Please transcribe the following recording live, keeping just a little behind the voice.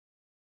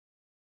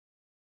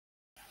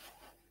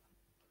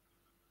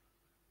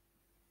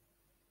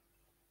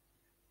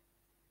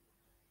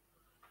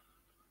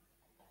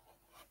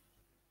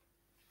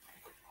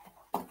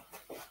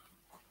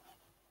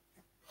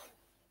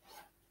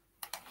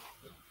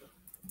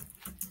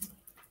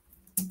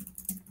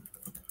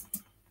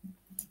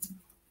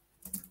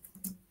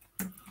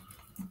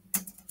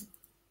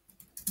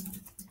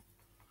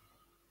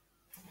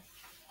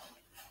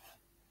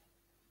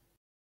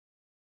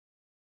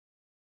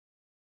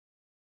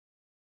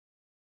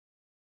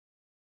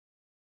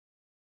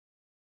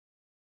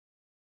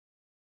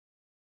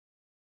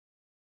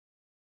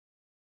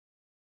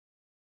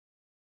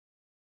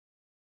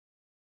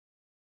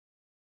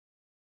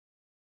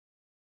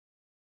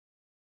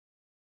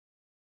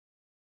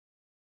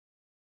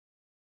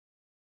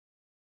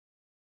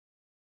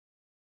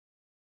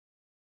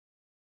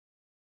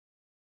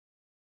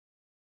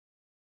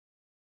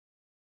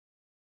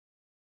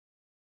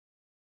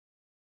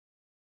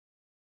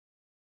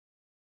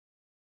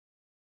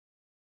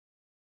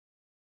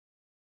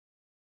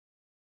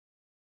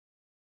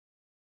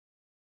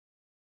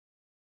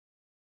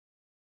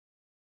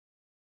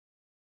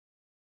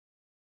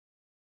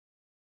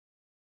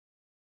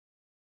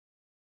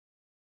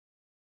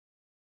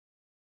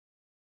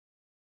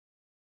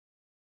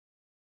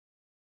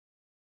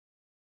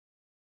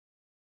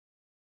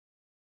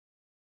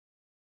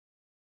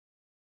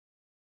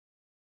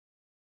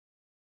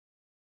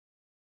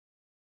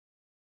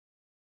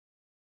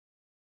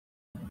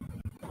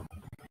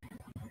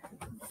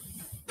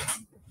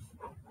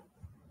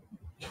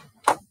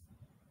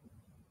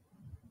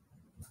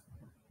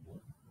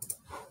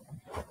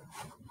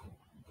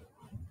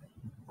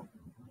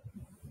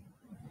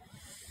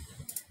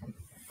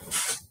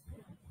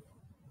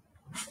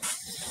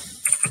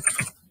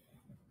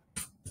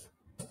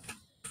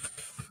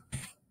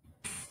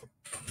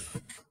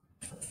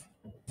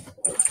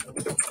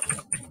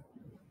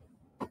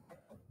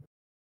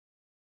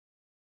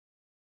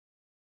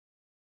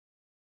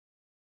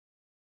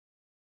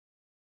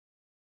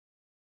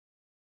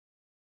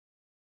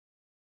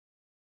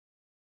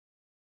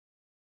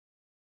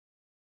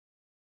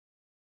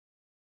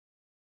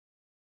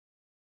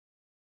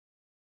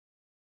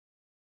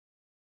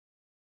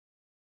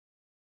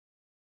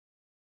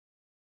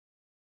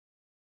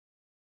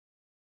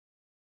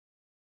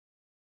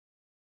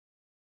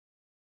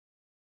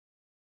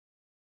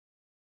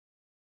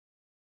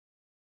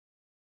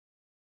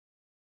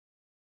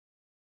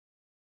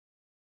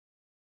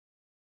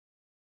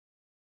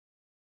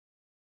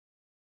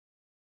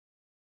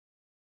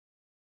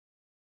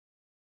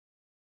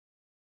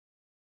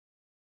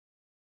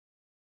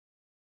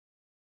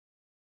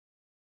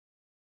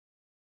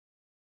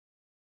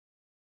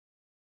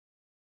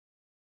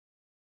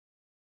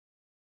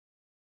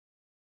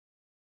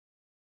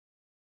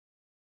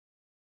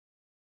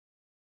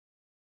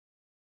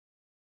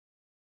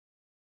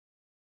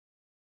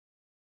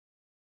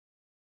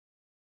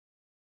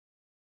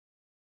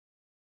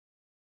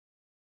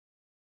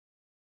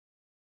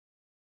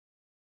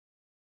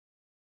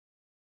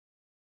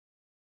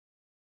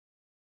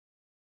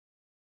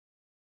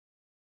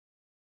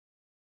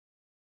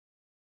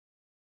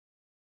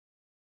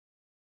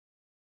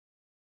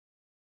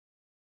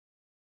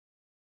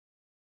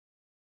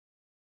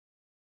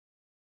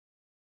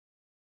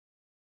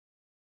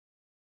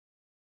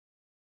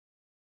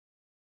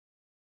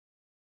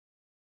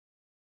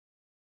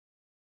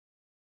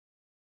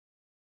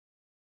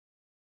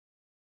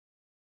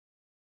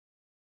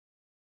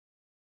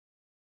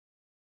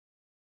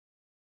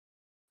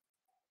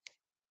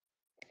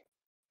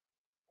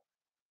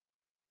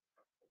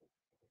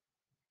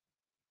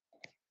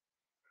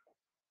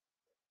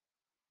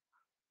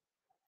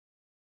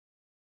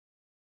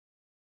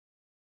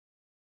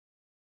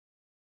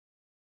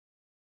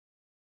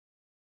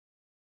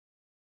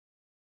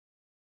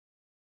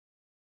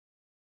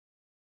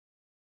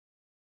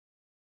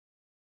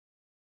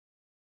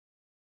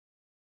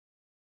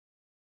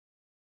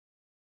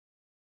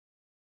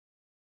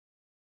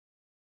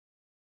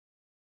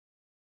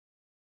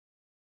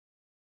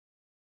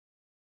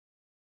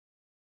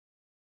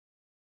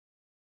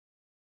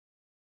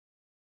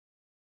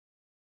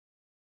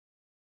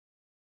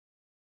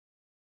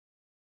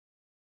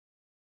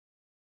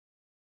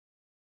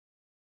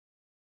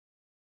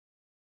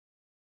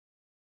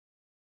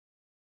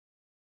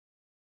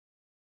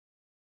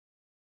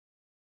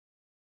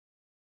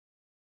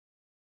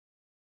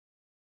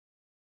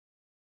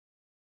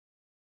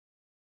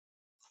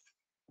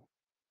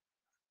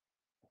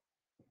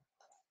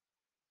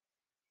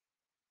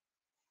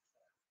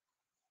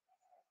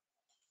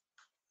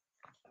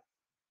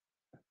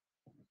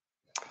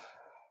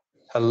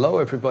Hello,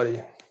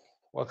 everybody.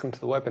 Welcome to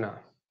the webinar.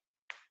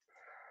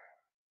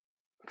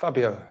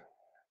 Fabio,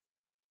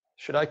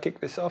 should I kick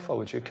this off, or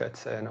would you care to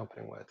say an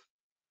opening word?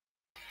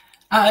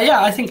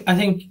 Yeah, I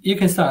think you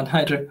can start.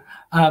 Hi, Drew.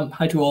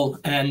 Hi to all,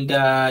 and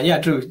yeah,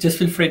 Drew, just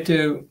feel free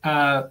to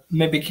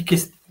maybe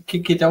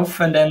kick it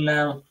off, and then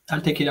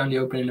I'll take it on the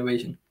open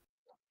innovation.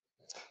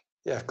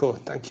 Yeah, cool.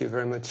 Thank you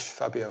very much,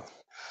 Fabio.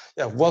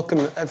 Yeah,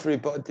 welcome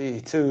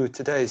everybody to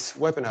today's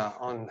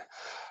webinar on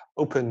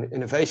open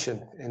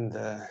innovation in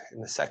the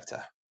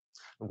sector.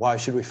 Why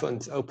should we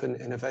fund open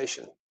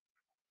innovation?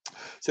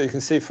 So you can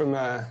see from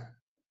the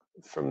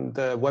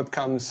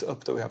webcams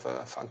up that we have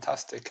a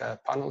fantastic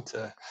panel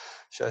to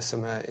share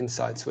some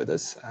insights with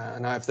us,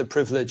 and I have the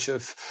privilege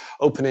of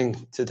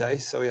opening today.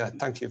 So yeah,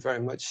 thank you very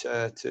much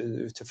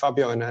to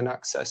Fabio and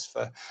EnAccess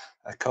for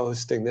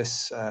co-hosting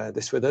this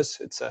with us.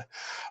 It's a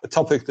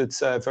topic that's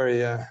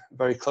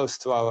very close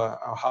to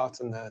our heart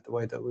and the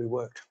way that we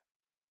work.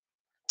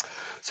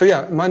 So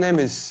yeah, my name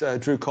is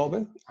Drew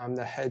Corban. I'm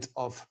the head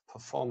of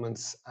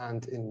performance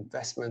and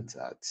investment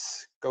at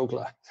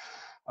GOGLA.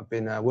 I've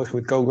been working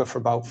with GOGLA for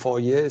about 4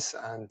 years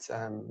and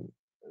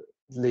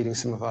leading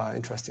some of our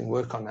interesting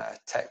work on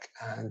tech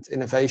and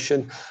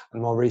innovation,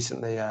 and more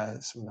recently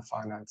some of the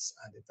finance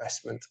and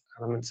investment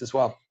elements as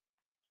well.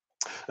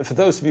 And for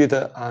those of you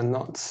that are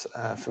not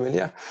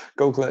familiar,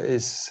 GOGLA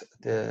is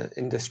the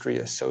industry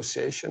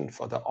association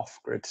for the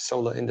off-grid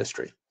solar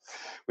industry.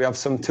 We have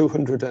some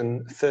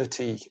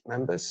 230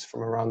 members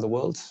from around the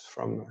world,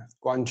 from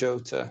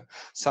Guangzhou to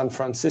San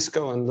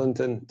Francisco and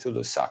London to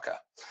Lusaka.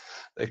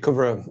 They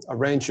cover a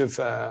range of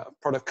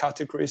product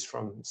categories,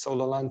 from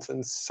solar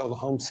lanterns, solar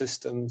home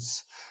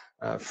systems,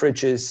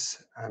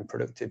 fridges, and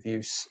productive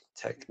use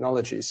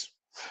technologies.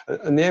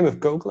 And the aim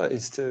of GOGLA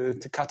is to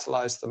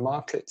catalyze the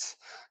market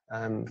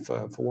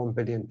for 1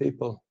 billion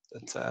people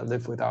that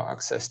live without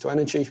access to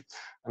energy,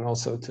 and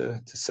also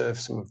to serve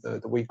some of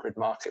the weak grid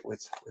market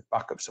with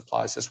backup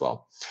supplies as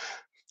well.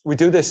 We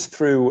do this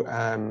through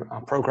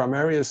our program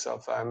areas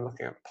of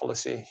looking at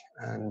policy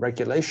and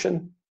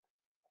regulation,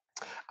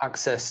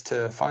 access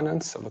to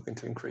finance, so looking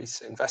to increase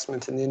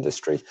investment in the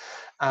industry,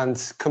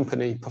 and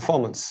company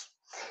performance,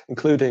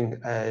 including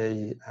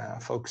a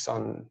focus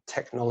on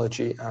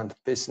technology and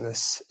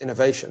business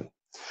innovation.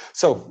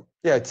 So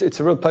yeah, it's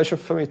a real pleasure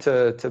for me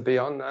to be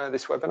on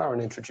this webinar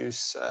and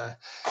introduce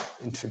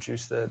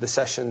the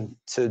session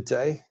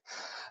today.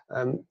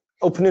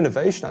 Open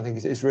innovation, I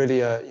think, is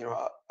really a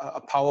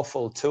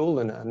powerful tool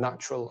and a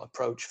natural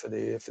approach for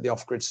the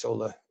off-grid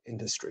solar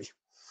industry.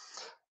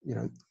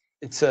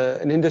 It's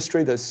an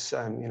industry that's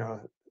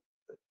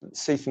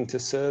seeking to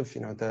serve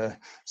the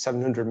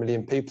 700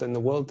 million people in the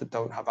world that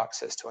don't have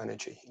access to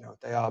energy.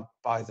 They are,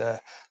 by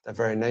their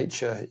very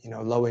nature,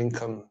 low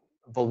income,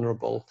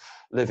 vulnerable,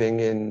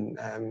 living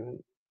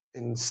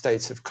in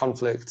states of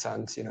conflict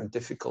and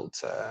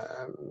difficult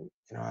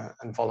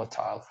and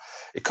volatile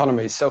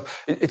economies. So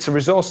it's a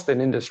resource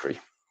thin industry.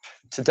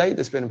 To date,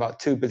 there's been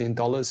about $2 billion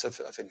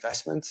of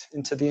investment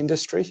into the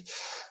industry.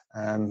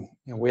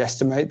 We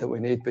estimate that we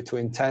need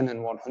between 10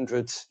 and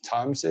 100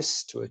 times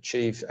this to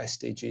achieve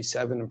SDG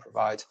 7 and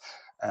provide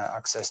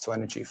access to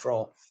energy for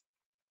all.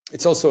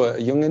 It's also a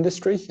young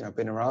industry,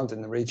 been around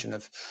in the region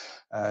of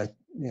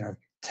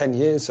 10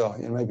 years, or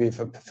maybe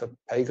for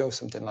PAYGO,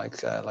 something like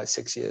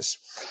 6 years.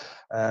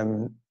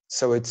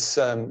 So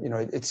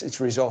it's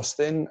resource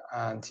thin,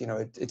 and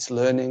it's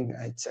learning,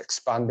 it's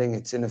expanding,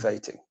 it's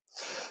innovating.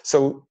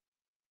 So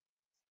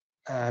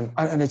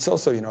and it's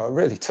also a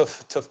really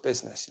tough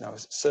business,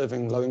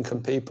 serving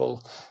low-income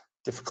people,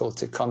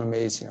 difficult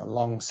economies,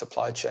 long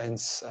supply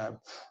chains.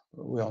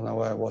 We all know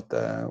what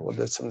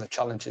some of the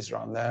challenges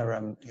around there,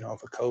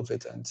 over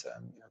COVID and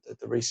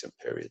the recent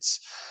periods.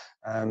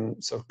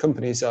 So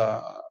companies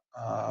are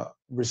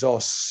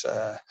resource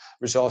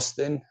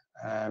thin,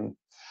 and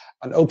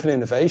open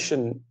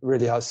innovation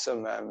really has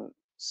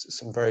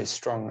some very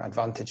strong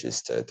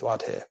advantages to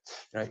add here.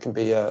 It can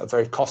be a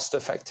very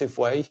cost-effective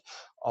way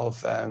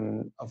of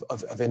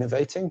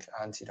innovating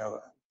and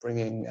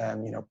bringing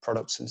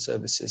products and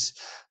services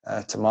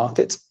to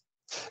market.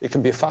 It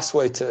can be a fast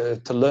way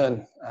to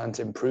learn and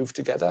improve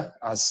together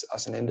as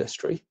an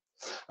industry,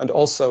 and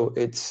also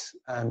it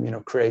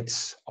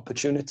creates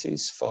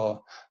opportunities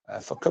for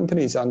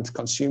companies and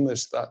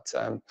consumers that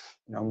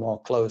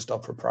more closed or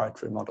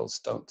proprietary models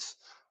don't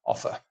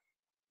offer.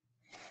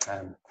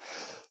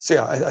 So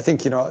yeah, I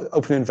think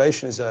open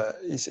innovation is a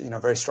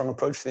very strong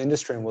approach for the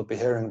industry, and we'll be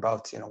hearing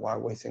about why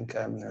we think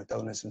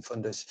donors and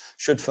funders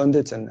should fund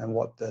it, and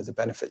what the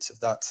benefits of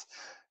that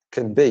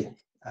can be.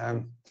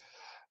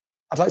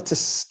 I'd like to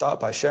start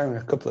by sharing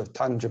a couple of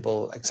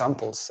tangible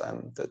examples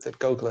that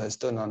GOGLA has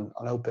done on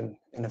open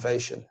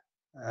innovation,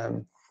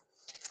 and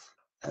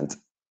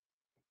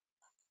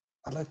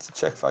I'd like to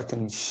check if I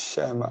can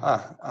share my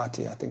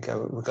Artie. I think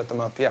we got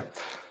them up. Yeah.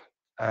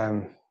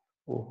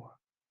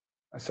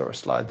 I saw a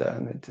slide there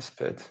and it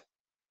disappeared.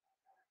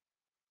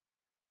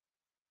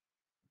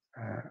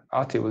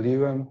 Artie, will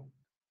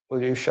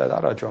you share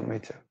that, or do you want me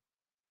to?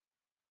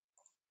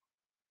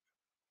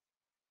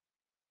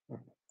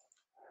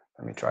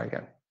 Let me try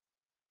again.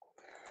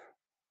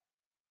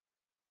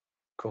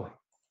 Cool.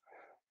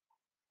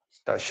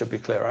 That should be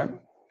clear, right?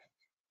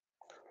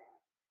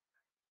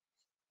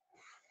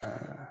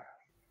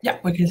 Yeah,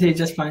 we can see it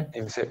just fine.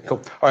 You can see it.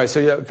 Cool. All right, so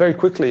yeah, very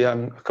quickly,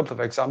 a couple of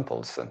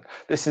examples. And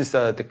this is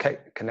the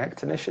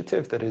Connect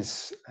initiative that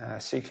is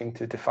seeking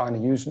to define a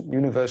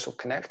universal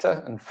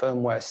connector and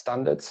firmware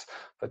standards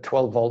for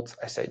 12-volt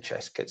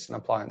SHS kits and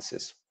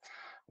appliances.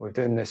 We're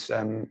doing this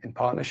in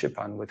partnership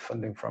and with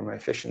funding from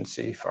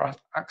Efficiency for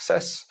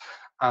Access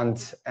and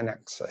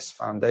EnAccess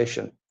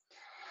Foundation.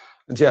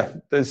 And yeah,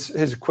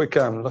 here's a quick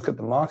look at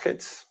the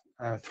market.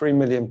 3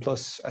 million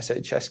plus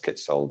SHS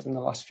kits sold in the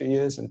last few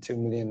years and 2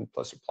 million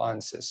plus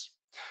appliances.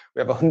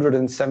 We have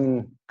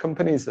 107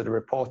 companies that are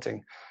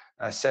reporting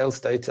sales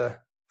data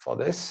for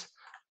this,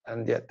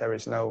 and yet there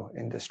is no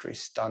industry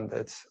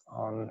standard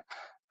on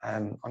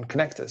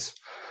connectors.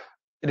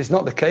 It is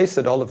not the case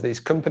that all of these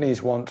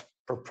companies want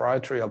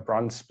proprietary or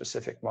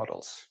brand-specific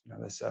models.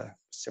 There's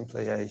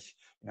simply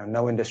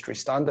no industry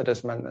standard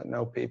has meant that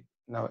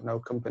no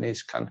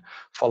companies can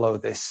follow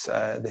this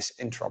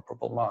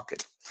interoperable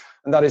market,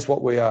 and that is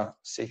what we are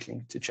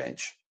seeking to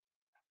change.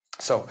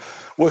 So,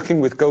 working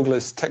with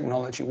GOGLA's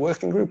technology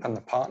working group and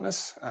the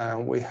partners,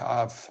 we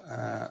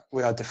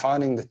are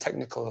defining the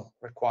technical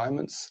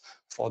requirements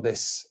for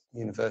this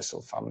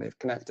universal family of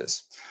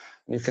connectors.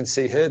 And you can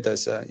see here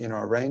there's a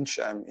range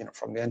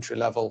from the entry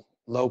level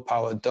low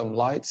power dumb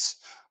lights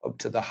up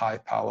to the high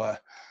power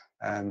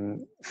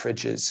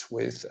fridges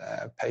with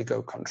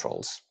PAYGO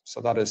controls. So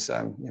that is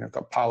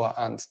got power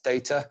and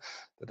data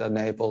that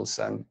enables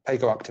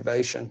PAYGO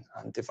activation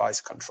and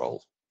device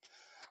control.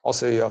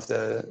 Also, you have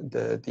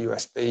the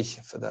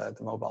USB for the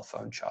mobile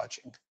phone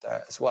charging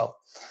there as well.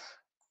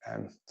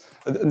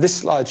 This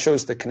slide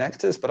shows the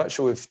connectors, but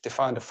actually we've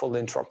defined a full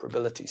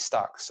interoperability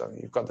stack. So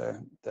you've got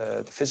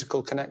the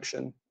physical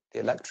connection, the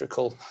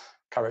electrical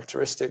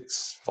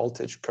characteristics,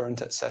 voltage,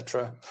 current,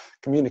 etc.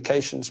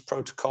 Communications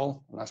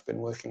protocol, and that's been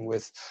working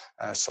with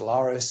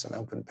Solaris and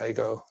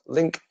OpenPaygo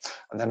Link.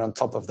 And then on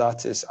top of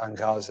that is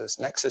Angaza's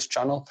Nexus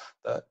channel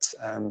that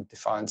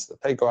defines the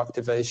PAYGO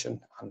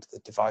activation and the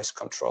device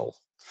control.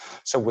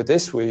 So with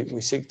this, we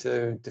seek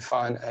to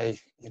define a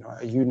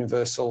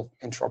universal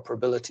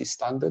interoperability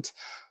standard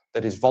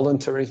that is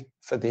voluntary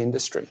for the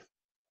industry.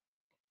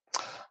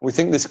 We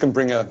think this can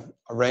bring a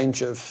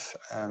range of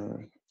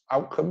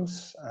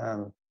outcomes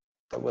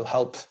that will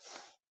help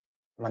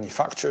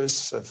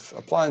manufacturers of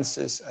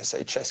appliances,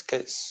 SHS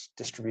kits,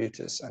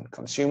 distributors, and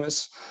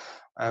consumers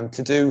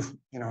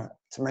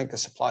to make the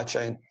supply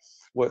chain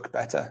work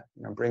better,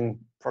 bring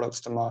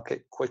products to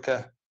market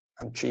quicker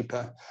and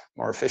cheaper,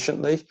 more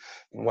efficiently,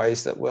 in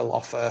ways that will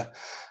offer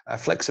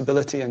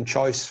flexibility and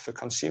choice for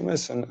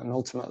consumers and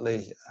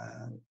ultimately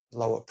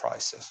lower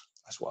prices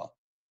as well.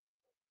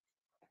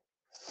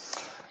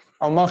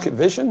 Our market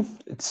vision,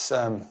 it's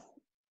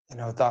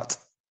that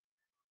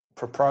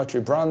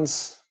proprietary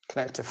brands,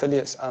 connect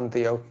affiliates, and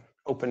the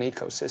open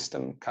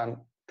ecosystem can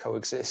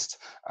coexist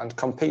and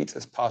compete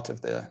as part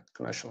of the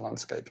commercial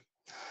landscape.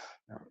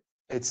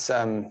 It's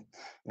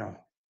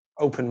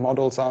open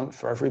models aren't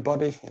for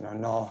everybody,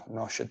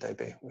 nor should they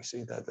be. We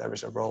see that there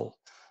is a role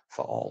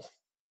for all.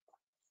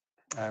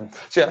 So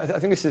yeah, I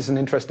think this is an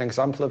interesting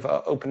example of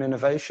open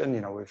innovation.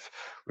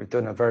 We've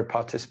done a very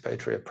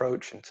participatory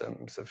approach in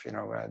terms of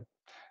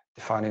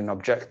defining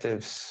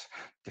objectives,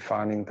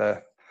 defining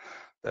the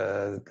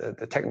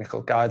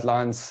technical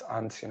guidelines,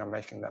 and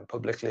making them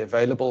publicly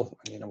available.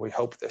 And we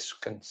hope this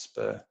can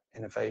spur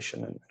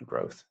innovation and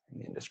growth in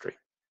the industry.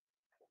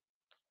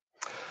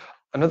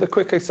 Another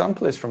quick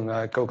example is from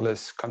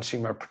GOGLA's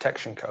Consumer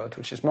Protection Code,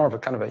 which is more of a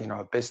kind of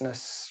a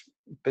business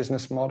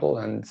model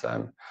and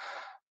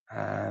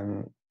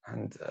kind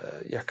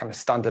of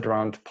standard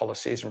around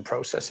policies and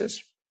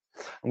processes.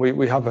 And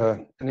we have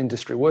an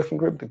industry working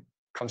group, the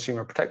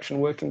Consumer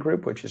Protection Working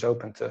Group, which is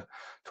open to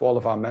all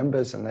of our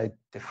members, and they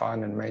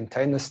define and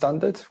maintain the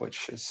standard,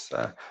 which is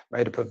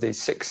made up of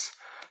these six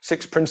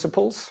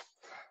principles,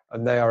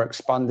 and they are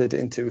expanded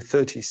into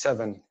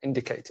 37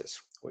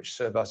 indicators, which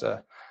serve as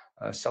a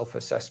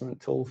self-assessment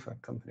tool for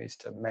companies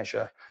to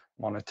measure,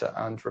 monitor,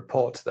 and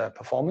report their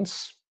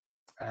performance.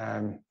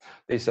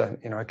 These are,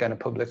 again, are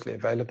publicly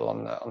available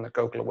on the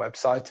GOGLA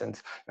website,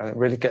 and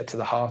really get to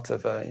the heart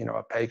of a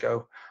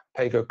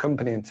PAYGO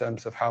company in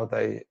terms of how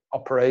they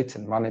operate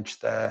and manage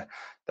their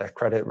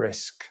credit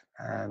risk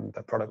and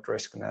their product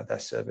risk and their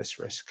service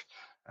risk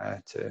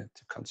to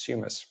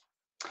consumers.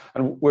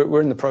 And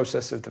we're in the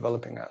process of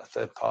developing a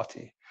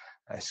third-party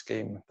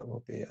scheme that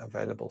will be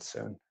available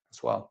soon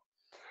as well.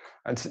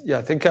 And yeah,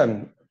 I think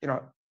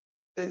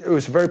it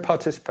was a very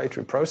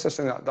participatory process,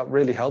 and that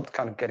really helped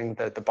kind of getting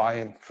the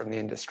buy-in from the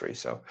industry.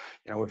 So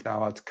we've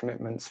now had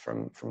commitments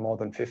from more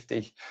than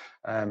 50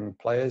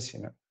 players.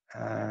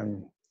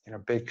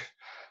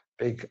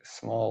 Big,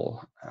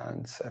 small,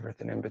 and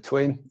everything in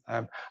between.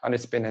 And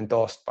it's been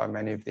endorsed by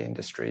many of the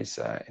industry's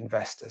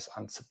investors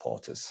and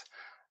supporters.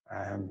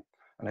 And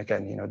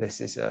again,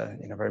 this is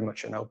very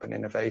much an open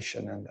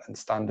innovation and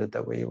standard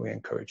that we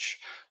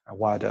encourage a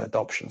wider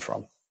adoption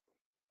from.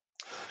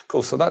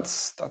 Cool. So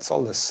that's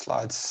all the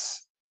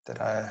slides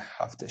that I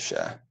have to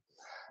share.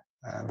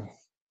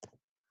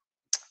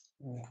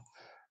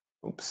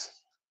 Oops.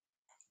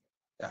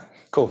 Yeah.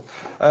 Cool.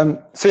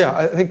 So yeah,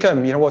 I think you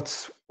know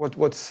what's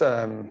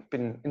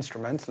been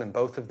instrumental in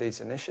both of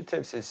these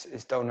initiatives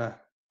is donor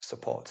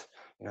support.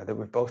 You know that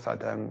we've both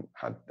had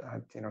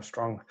you know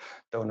strong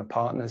donor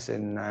partners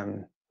in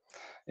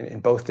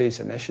both these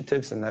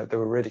initiatives, and they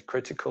were really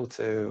critical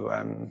to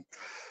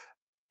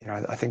you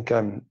know I think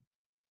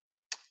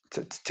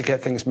to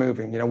get things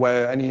moving. You know,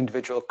 where any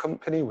individual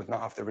company would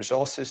not have the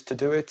resources to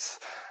do it.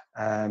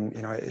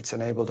 You know, it's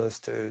enabled us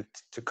to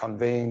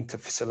convene, to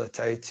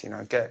facilitate, you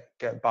know,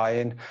 get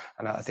buy-in,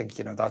 and I think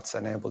you know that's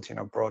enabled you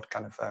know broad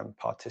kind of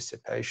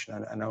participation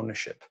and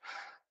ownership.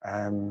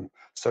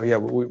 So yeah,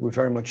 we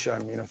very much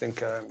you know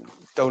think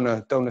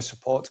donor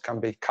support can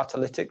be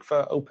catalytic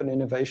for open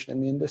innovation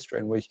in the industry,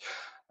 and we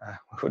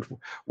would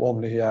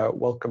warmly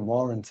welcome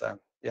more. And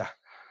yeah,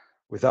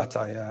 with that,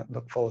 I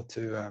look forward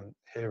to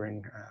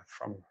hearing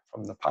from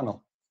the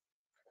panel.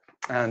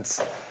 And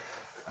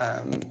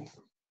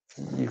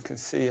you can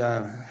see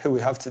who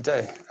we have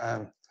today.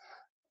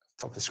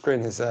 Top of the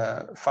screen is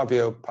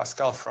Fabio De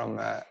Pascale from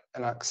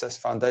EnAccess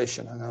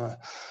Foundation, and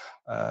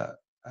a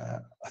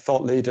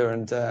thought leader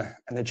and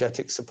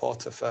energetic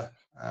supporter for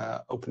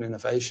open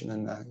innovation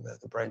and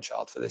the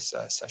brainchild for this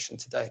session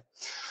today.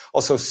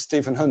 Also,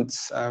 Stephen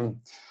Hunt, I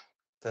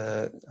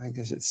think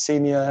is it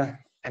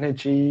Senior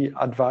Energy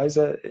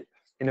Advisor,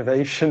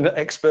 Innovation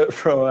Expert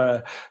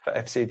for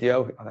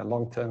FCDO, and a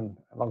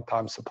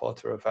long-time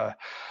supporter of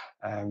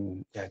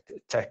yeah,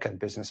 tech and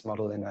business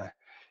model in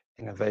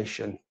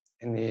innovation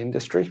in the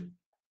industry.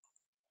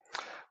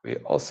 We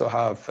also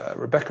have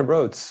Rebecca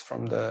Rhodes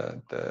from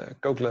the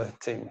GOGLA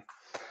team.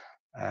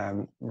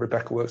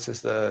 Rebecca works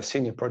as the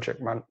Senior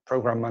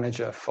Program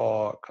Manager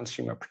for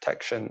Consumer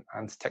Protection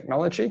and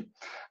Technology,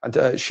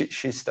 and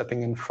she's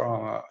stepping in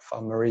for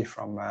Marie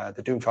from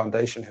the Doom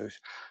Foundation, who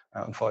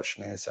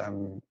unfortunately has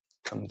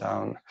come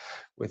down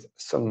with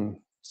some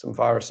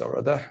virus or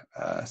other,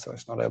 so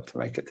it's not able to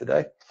make it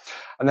today.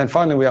 And then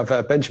finally, we have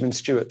Benjamin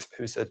Stewart,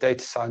 who's a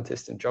data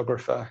scientist and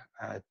geographer,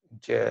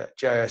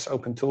 GIS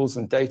open tools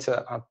and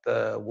data at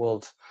the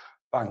World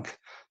Bank.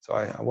 So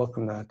I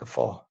welcome the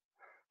four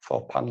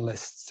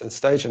panelists to the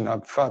stage,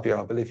 and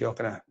Fabio, I believe you're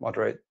going to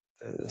moderate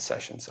the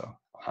session, so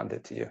I'll hand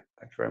it to you.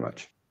 Thank you very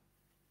much.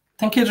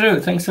 Thank you, Drew.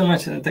 Thanks so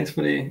much, and thanks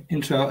for the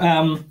intro.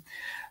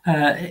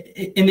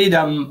 Indeed,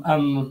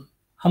 I'm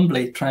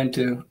humbly trying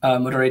to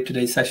moderate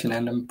today's session,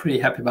 and I'm pretty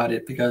happy about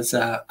it because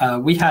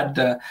we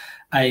had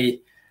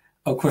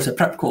of course, a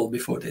prep call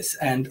before this,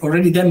 and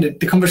already then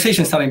the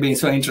conversation started being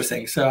so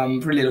interesting. So I'm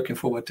really looking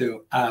forward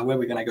to where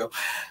we're going to go.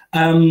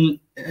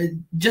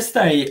 Just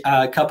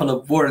a couple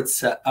of words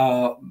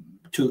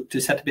to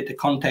set a bit the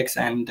context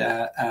and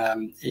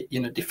you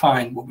know,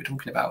 define what we're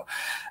talking about.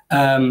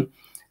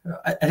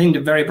 I think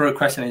the very broad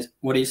question is,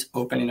 what is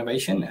open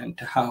innovation, and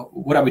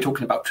what are we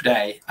talking about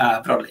today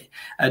broadly?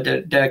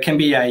 There can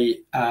be a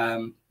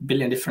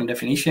billion different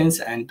definitions,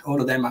 and all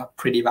of them are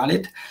pretty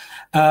valid.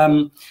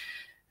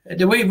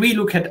 The way we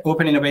look at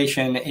open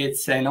innovation,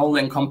 it's an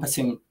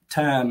all-encompassing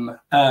term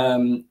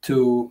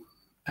to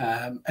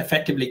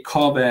effectively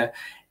cover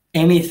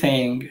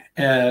anything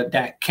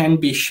that can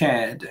be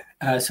shared.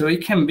 So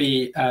it can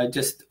be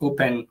just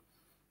open.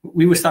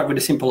 We will start with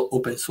a simple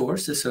open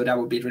source, so that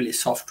would be really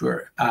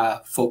software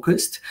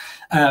focused.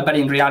 But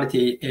in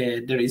reality,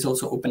 there is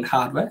also open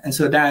hardware, and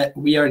so that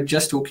we are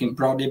just talking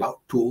broadly about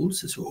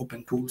tools, so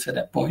open tools at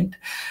that point.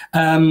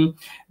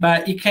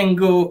 But it can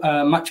go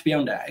much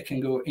beyond that. It can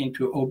go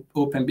into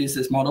open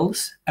business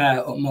models,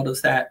 or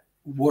models that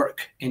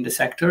work in the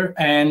sector,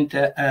 and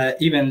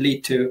even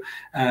lead to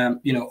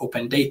you know,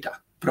 open data.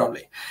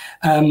 Broadly.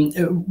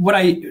 What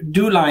I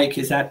do like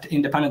is that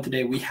in the panel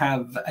today, we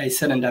have a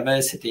certain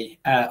diversity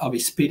of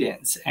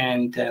experience,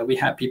 and we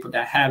have people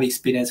that have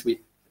experience with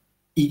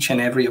each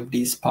and every of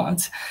these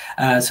parts.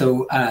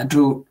 So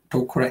Drew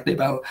talked correctly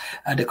about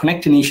the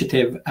Connect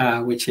initiative,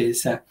 which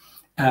is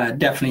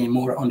definitely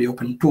more on the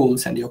open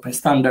tools and the open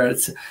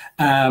standards,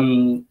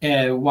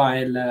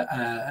 while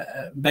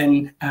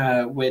Ben,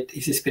 with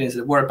his experience at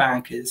the World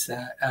Bank, is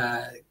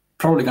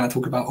probably going to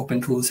talk about open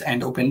tools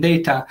and open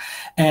data.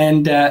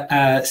 And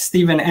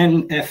Stephen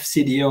and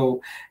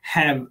FCDO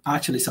have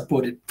actually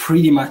supported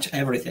pretty much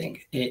everything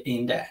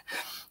in there.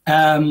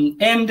 And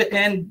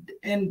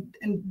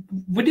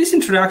with this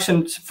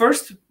introduction,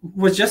 first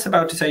was just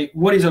about to say,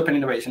 what is open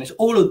innovation? It's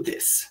all of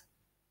this.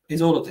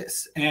 It's all of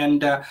this.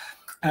 And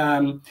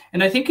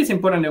I think it's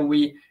important that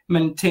we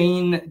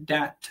maintain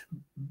that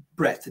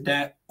breadth,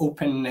 that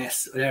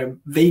openness, that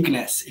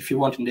vagueness, if you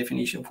want, in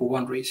definition, for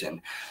one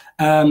reason.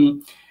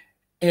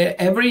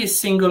 Every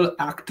single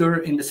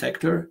actor in the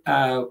sector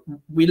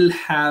will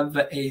have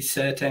a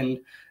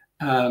certain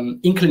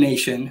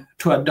inclination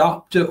to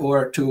adopt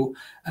or to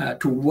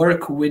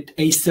work with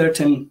a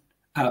certain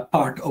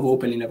part of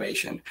open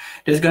innovation.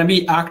 There's going to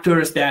be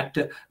actors that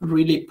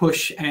really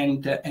push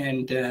and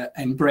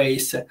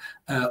embrace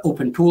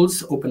open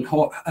tools,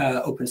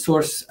 open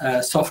source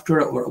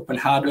software or open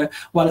hardware,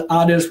 while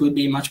others will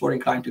be much more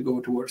inclined to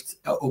go towards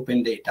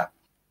open data.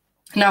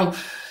 Now,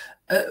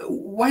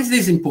 why is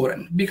this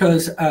important?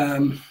 Because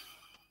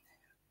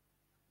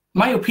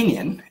my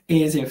opinion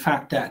is, in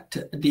fact, that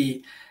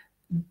the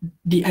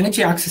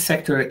energy access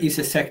sector is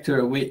a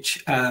sector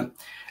which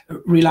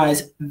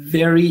relies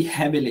very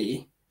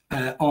heavily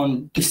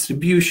on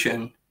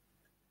distribution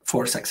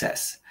for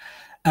success,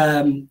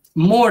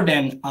 more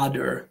than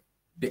other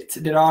bits.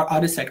 There are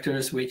other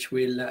sectors which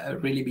will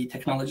really be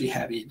technology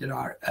heavy. There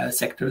are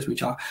sectors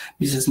which are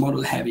business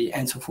model heavy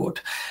and so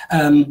forth.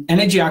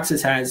 Energy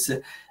access has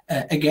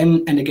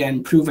again and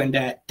again proven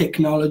that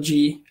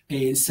technology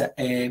is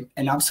an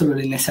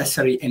absolutely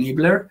necessary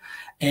enabler,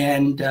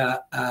 and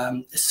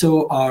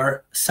so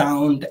are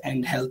sound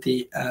and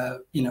healthy,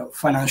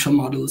 financial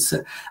models.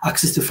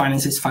 Access to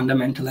finance is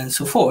fundamental, and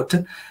so forth.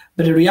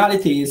 But the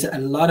reality is, a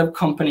lot of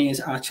companies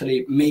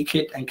actually make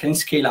it and can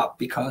scale up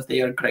because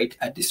they are great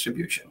at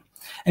distribution.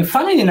 And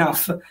funnily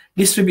enough,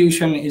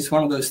 distribution is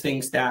one of those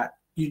things that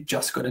you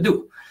just got to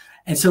do.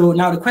 And so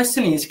now the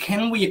question is,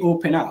 can we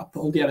open up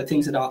all the other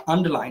things that are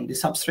underlying the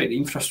substrate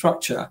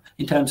infrastructure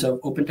in terms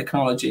of open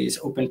technologies,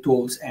 open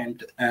tools,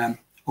 and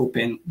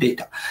open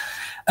data?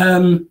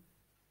 One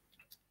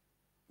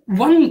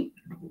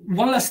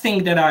last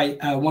thing that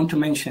I want to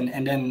mention,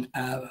 and then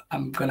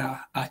I'm going to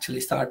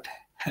actually start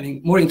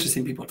having more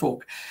interesting people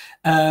talk.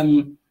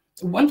 The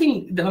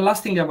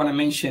last thing that I want to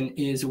mention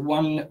is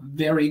one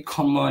very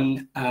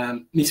common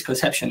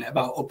misconception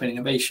about open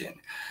innovation.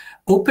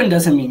 Open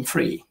doesn't mean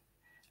free.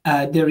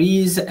 There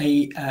is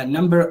a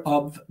number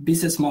of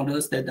business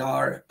models that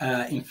are,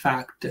 in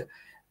fact,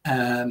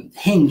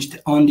 hinged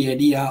on the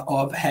idea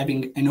of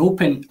having an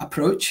open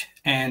approach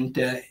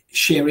and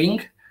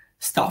sharing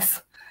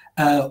stuff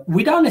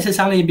without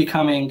necessarily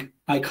becoming,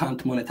 I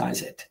can't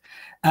monetize it.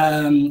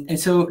 And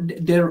so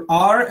there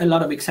are a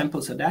lot of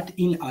examples of that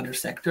in other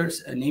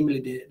sectors,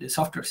 namely the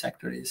software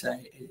sector is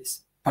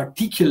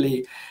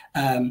particularly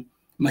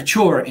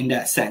mature in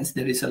that sense.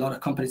 There is a lot of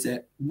companies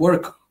that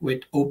work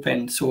with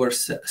open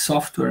source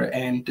software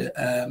and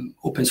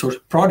open source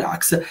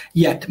products,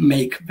 yet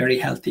make very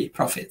healthy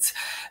profits.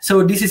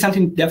 So this is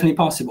something definitely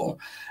possible.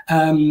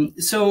 I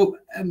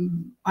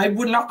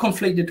would not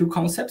conflate the two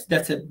concepts.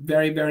 That's a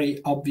very, very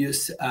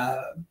obvious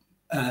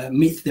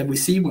myth that we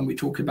see when we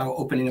talk about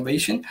open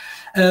innovation.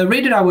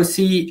 Rather, I would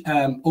see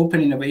open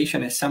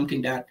innovation as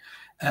something that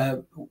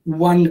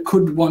one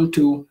could want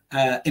to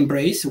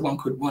embrace. One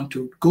could want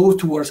to go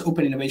towards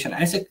open innovation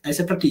as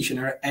a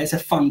practitioner, as a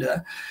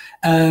funder,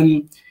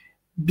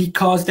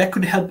 because that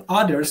could help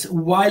others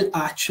while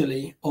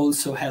actually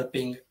also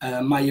helping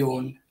my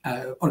own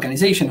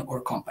organization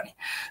or company.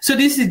 So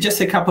this is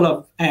just a couple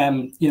of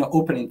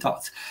opening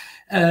thoughts.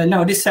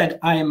 Now, this said,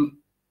 I am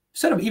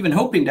sort of even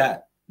hoping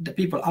that the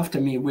people after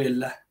me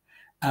will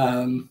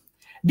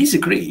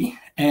disagree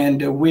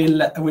and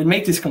will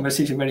make this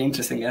conversation very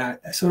interesting. I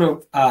sort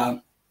of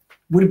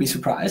wouldn't be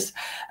surprised.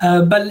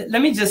 But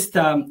let me just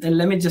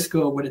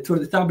go with a tour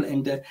of the table,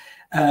 and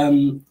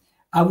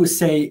I would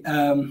say,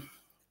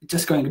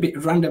 just going a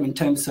bit random in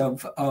terms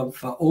of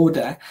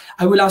order,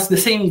 I will ask the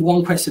same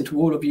one question to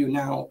all of you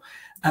now.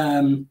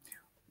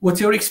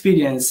 What's your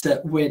experience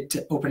with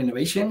open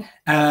innovation?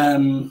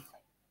 And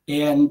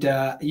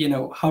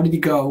how did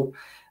it go?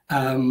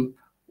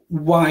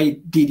 Why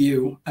did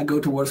you go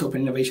towards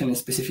open innovation in a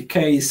specific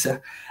case?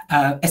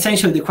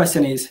 Essentially, the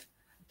question is,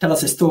 tell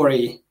us a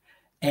story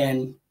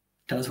and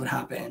tell us what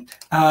happened.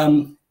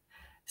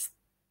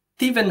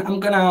 Stephen, I'm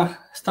going to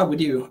start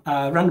with you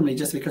randomly,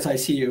 just because I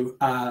see you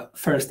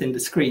first in the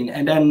screen.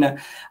 And then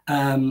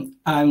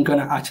I'm going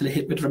to actually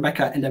hit with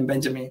Rebecca and then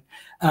Benjamin.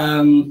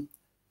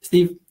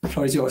 Steve, the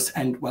floor is yours,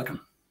 and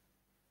welcome.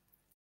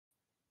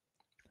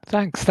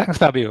 Thanks,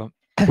 Fabio.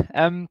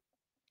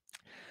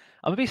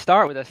 I'll maybe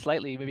start with a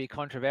slightly maybe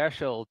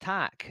controversial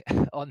tack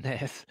on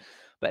this.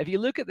 But if you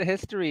look at the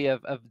history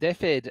of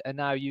DFID and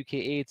now UK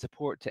aid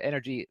support to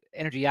energy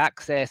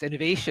access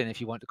innovation,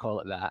 if you want to call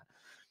it that,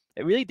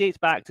 it really dates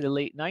back to the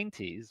late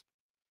 90s.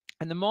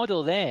 And the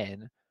model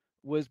then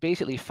was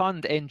basically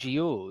fund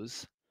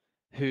NGOs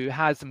who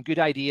had some good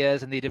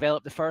ideas, and they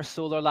developed the first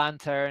solar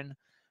lantern.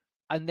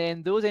 And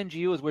then those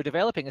NGOs were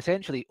developing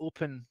essentially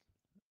open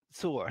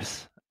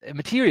source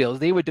materials.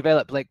 They would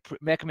develop like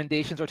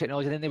recommendations or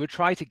technology, and then they would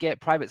try to get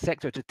private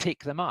sector to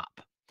take them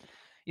up,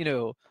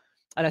 and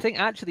I think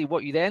actually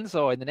what you then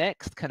saw in the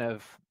next kind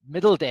of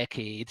middle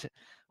decade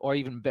or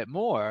even a bit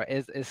more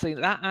is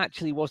saying that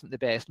actually wasn't the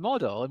best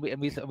model,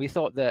 and we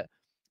thought that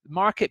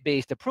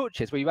market-based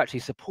approaches where you actually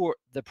support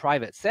the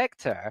private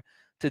sector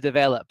to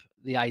develop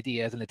the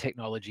ideas and the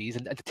technologies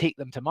and to take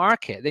them to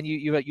market, then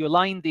you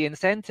aligned the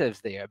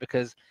incentives there,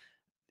 because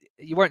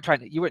you weren't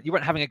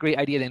having a great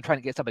idea then trying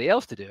to get somebody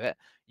else to do it.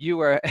 You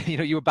were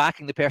you were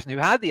backing the person who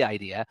had the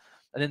idea,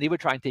 and then they would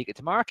try and take it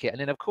to market.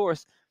 And then of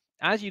course,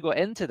 as you got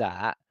into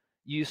that,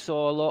 you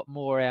saw a lot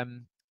more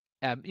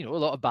you know, a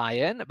lot of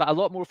buy-in, but a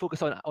lot more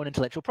focus on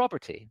intellectual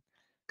property,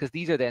 because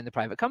these are then the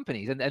private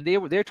companies, and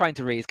they're trying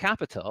to raise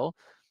capital,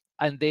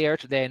 and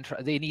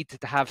they need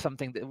to have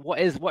something that what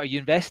are you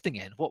investing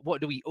in?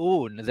 What do we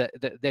own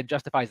that then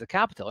justifies the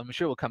capital? I'm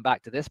sure we'll come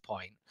back to this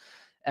point.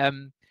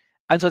 And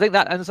so I think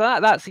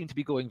that seemed to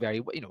be going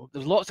very, you know,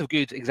 there's lots of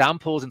good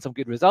examples and some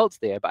good results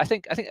there, but I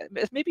think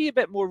it's maybe a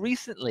bit more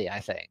recently, I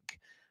think,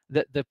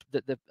 that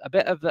a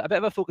bit of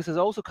a focus has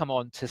also come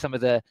on to some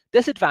of the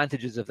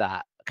disadvantages of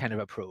that kind of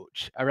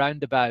approach,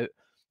 around about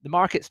the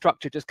market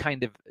structure just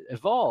kind of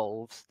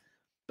evolves,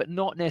 but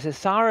not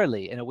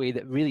necessarily in a way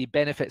that really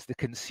benefits the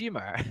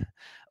consumer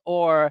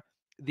or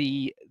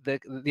the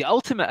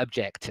ultimate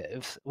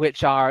objectives,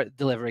 which are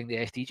delivering the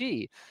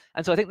SDG.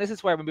 And so I think this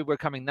is where maybe we're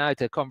coming now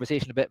to a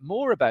conversation a bit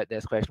more about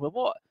this question.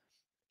 Well,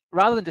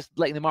 rather than just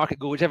letting the market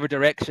go whichever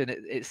direction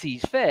it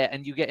sees fit,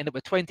 and you end up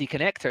with 20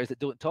 connectors that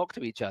don't talk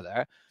to each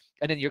other,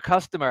 and then your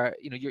customer,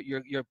 you know,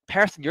 your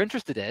person you're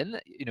interested in,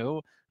 you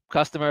know,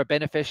 customer,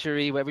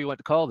 beneficiary, whatever you want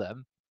to call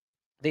them,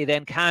 they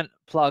then can't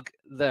plug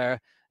their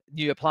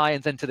new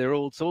appliance into their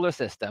old solar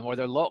system, or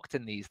they're locked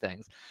in these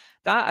things.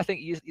 That, I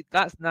think,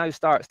 that now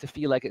starts to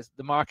feel like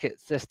the market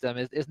system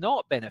is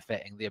not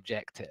benefiting the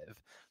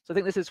objective. So I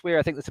think this is where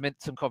I think there's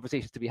some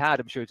conversations to be had,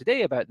 I'm sure,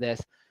 today about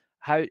this.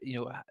 How, you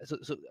know,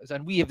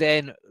 and we have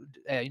then,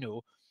 you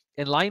know,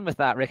 in line with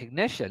that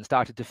recognition,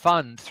 started to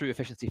fund through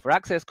Efficiency for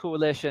Access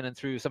Coalition and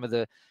through some of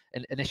the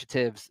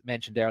initiatives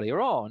mentioned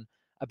earlier on,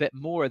 a bit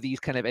more of these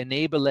kind of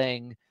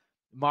enabling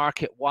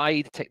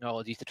market-wide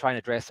technologies to try and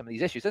address some of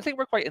these issues. I think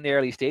we're quite in the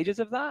early stages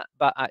of that,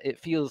 but it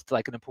feels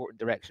like an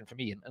important direction for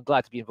me, and I'm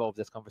glad to be involved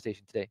in this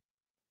conversation today.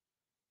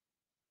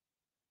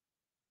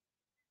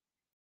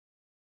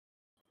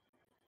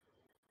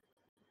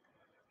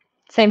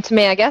 Same to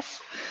me, I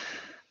guess.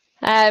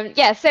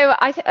 Yeah, so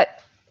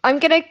I'm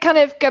going to kind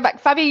of go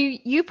back. Fabio,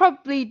 you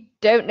probably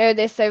don't know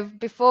this. So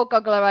before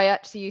GOGLA, I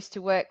actually used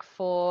to work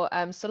for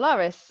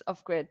Solaris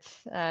Off-Grid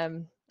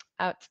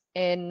out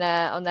in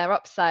on their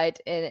upside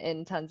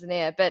in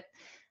Tanzania. But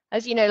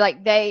as you know,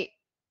 like they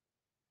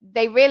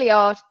really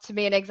are, to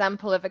me, an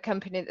example of a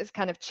company that's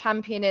kind of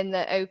championing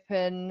the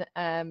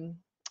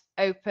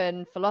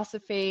open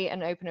philosophy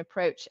and open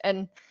approach.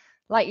 And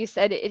like you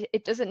said,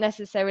 it doesn't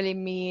necessarily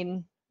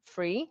mean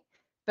free,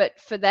 but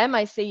for them,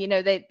 I see, you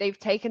know, they've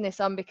taken this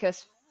on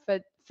because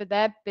for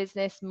their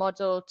business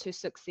model to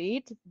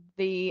succeed,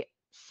 the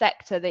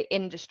sector, the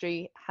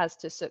industry has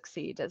to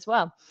succeed as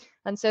well.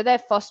 And so they're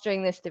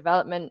fostering this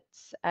development,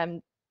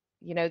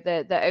 you know,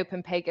 the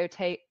open pay-go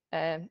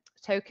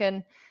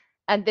token.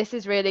 And this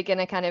is really going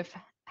to kind of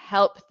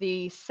help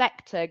the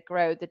sector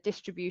grow, the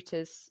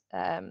distributors,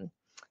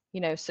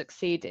 you know,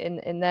 succeed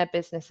in their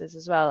businesses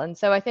as well. And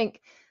so I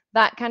think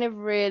that kind of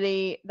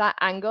really, that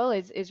angle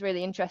is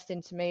really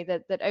interesting to me,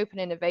 that open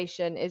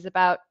innovation is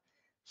about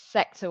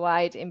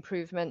sector-wide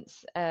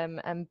improvements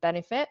and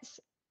benefits,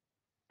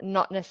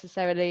 not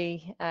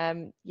necessarily,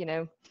 you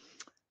know,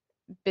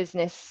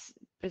 business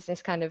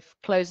kind of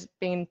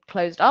being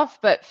closed off,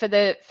 but for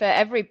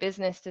every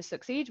business to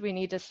succeed, we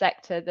need a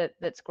sector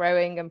that's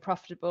growing and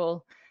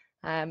profitable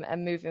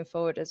and moving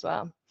forward as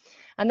well.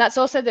 And that's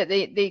also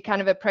the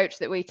kind of approach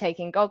that we take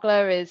in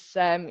GOGLA is,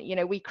 you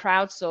know, we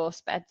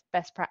crowdsource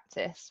best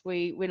practice.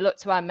 We look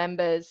to our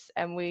members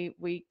and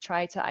we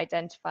try to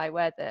identify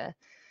where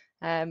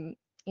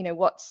you know,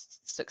 what's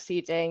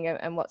succeeding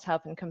and what's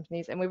helping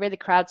companies, and we really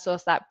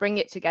crowdsource that, bring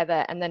it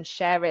together, and then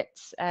share it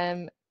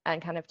and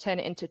kind of turn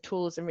it into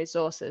tools and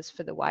resources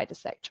for the wider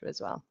sector as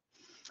well.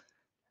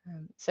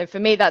 So for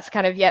me, that's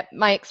kind of, yeah,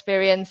 my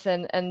experience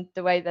and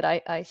the way that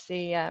I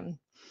see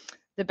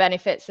the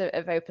benefits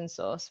of open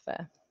source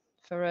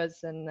for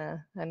us and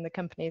the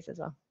companies as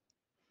well.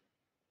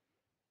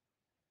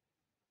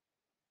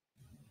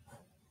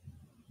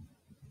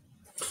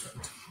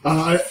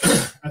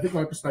 I think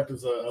my perspective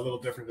is a little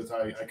different, because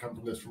I come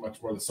from this from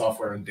much more the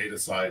software and data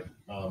side,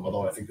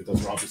 although I think that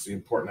those are obviously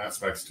important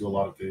aspects to a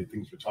lot of the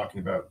things we're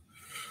talking about.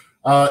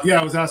 Yeah,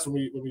 I was asked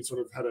when we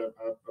sort of had a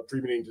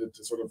pre-meeting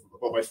to sort of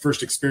about my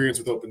first experience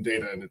with open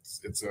data, and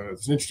it's an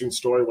interesting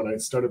story. When I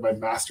started my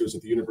master's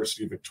at the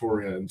University of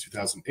Victoria in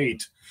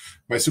 2008,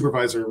 my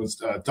supervisor was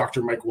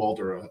Dr. Mike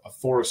Walder, a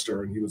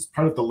forester, and he was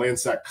part of the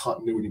Landsat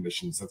continuity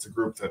missions. That's a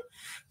group that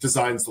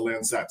designs the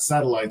Landsat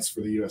satellites for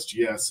the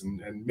USGS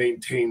and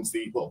maintains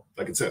the, well,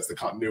 like it says, the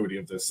continuity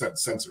of the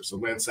sensor. So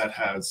Landsat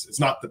it's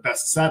not the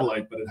best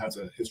satellite, but it has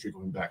a history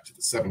going back to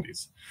the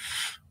 70s.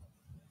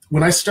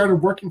 When I started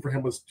working for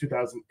him was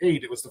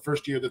 2008. It was the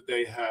first year that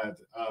they had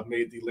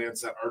made the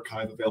Landsat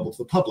archive available to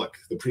the public.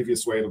 The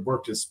previous way it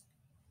worked is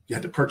you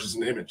had to purchase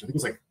an image. I think it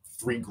was like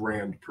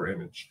 $3,000 per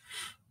image.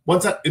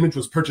 Once that image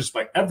was purchased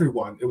by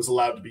everyone, it was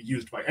allowed to be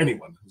used by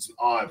anyone. It was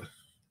an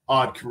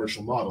odd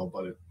commercial model,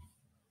 but it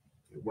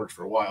worked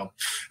for a while.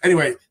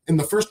 Anyway, in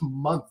the first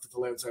month that the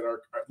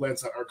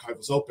Landsat archive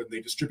was open,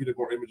 they distributed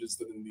more images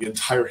than in the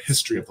entire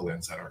history of the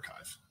Landsat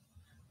archive.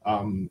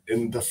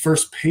 In the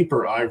first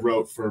paper I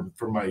wrote for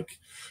Mike,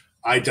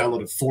 I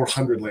downloaded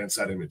 400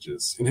 Landsat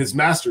images. In his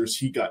master's,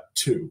 he got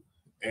 2.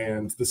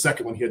 and the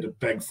second one he had to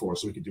beg for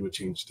so he could do a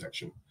change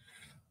detection.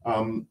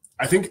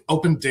 I think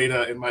open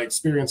data, in my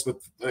experience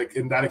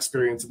in that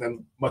experience, and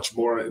then much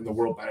more in the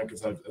World Bank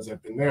as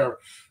I've been there,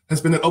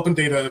 has been that open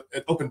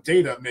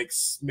data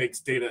makes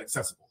data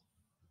accessible.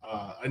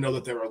 I know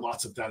that there are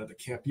lots of data that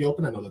can't be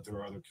open. I know that there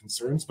are other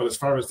concerns, but as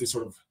far as the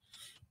sort of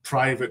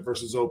private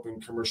versus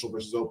open, commercial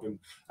versus open,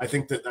 I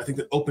think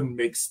that open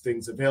makes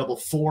things available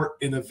for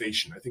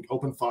innovation. I think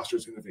open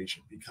fosters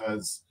innovation,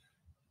 because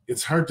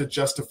it's hard to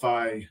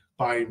justify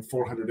buying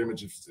 400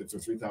 images if they're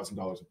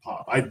 $3,000 a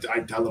pop. I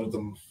downloaded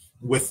them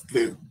with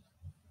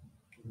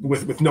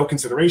no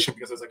consideration,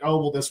 because I was like, oh,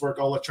 will this work?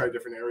 Oh, let's try a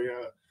different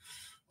area.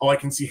 Oh, I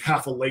can see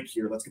half a lake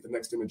here. Let's get the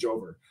next image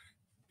over.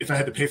 If I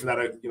had to pay for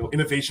that,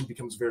 innovation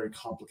becomes very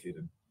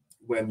complicated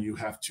when you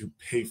have to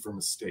pay for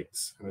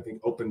mistakes. And I think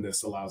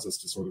openness allows us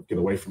to sort of get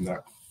away from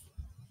that.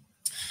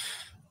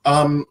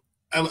 I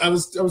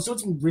was doing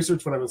some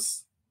research when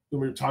we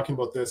were talking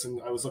about this,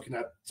 and I was looking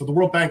at, so the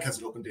World Bank has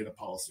an open data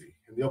policy,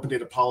 and the open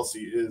data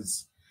policy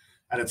is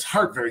at its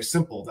heart very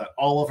simple, that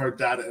all of our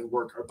data and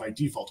work are by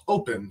default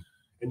open,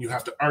 and you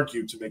have to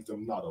argue to make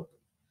them not open.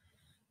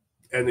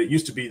 And it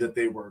used to be that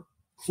they were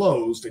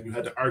closed and you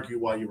had to argue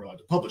why you were allowed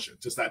to publish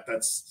it. Just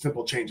that's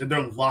simple change. And there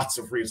are lots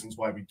of reasons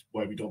why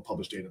we don't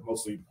publish data,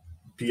 mostly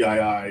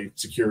PII,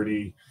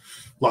 security,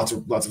 lots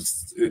of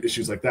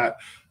issues like that.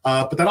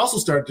 But that also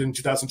started in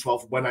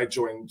 2012 when I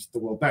joined the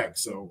World Bank.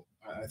 So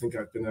I think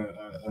I've been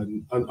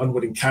an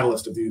unwitting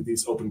catalyst of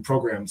these open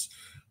programs.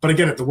 But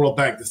again, at the World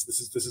Bank, this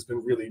has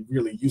been really,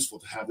 really useful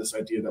to have this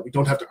idea that we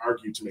don't have to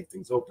argue to make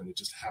things open. It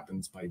just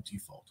happens by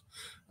default.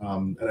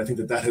 And I think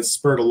that has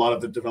spurred a lot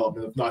of the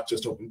development of not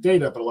just open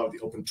data, but a lot of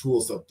the open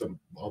tools that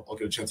I'll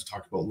get a chance to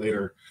talk about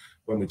later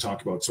when we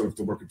talk about sort of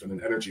the work we've done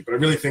in energy. But I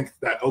really think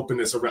that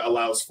openness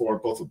allows for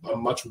both a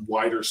much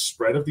wider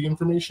spread of the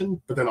information,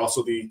 but then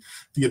also the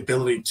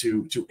ability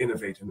to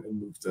innovate and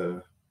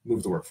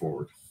move the work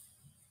forward.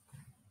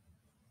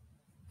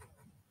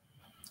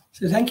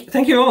 So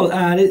thank you all.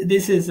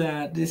 This is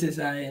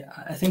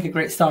I think a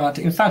great start.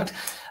 In fact,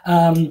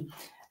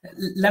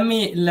 let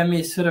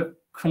me sort of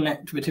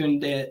connect between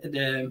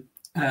the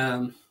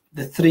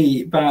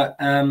three. But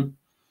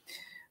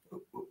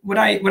what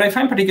I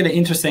find particularly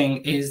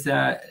interesting is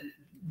the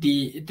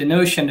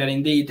notion that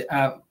indeed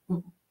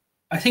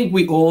I think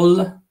we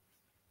all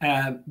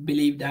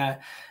believe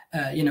that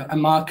a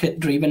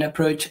market-driven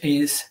approach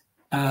is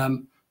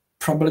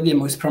probably the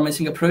most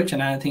promising approach,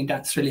 and I think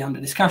that's really under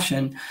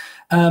discussion.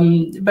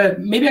 But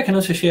maybe I can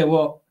also share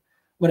what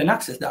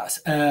EnAccess does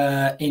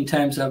in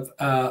terms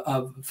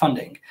of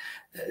funding.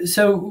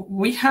 So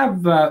we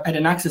have at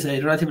EnAccess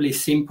a relatively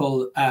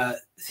simple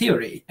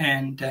theory,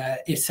 and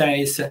it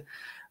says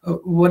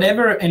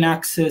whatever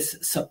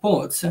EnAccess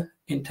supports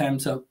in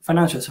terms of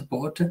financial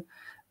support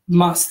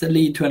must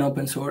lead to an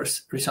open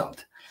source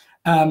result.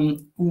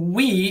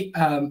 We,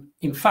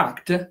 in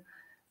fact,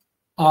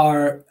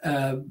 are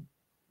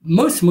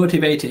most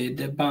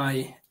motivated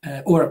by,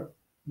 or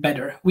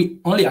better, we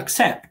only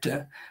accept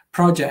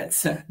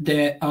projects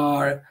that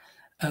are,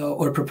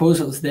 or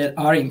proposals that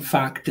are in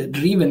fact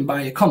driven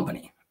by a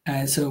company.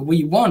 So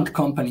we want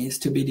companies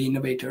to be the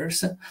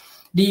innovators.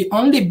 The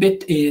only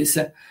bit is,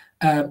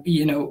 as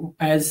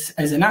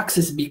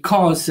EnAccess,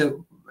 because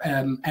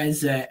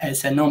as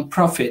a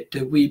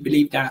non-profit, we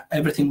believe that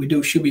everything we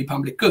do should be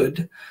public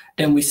good,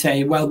 then we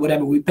say, well,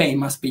 whatever we pay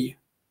must be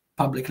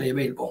publicly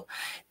available.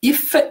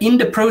 If in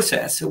the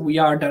process we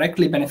are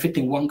directly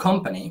benefiting one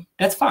company,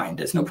 that's fine.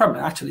 There's no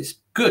problem. Actually, it's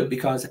good,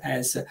 because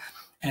as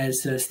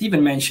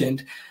Stephen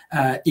mentioned,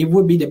 it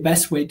would be the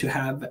best way to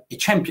have a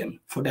champion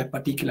for that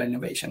particular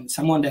innovation,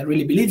 someone that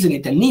really believes in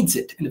it and needs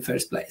it in the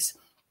first place.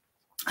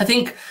 I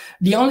think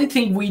the only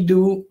thing we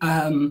do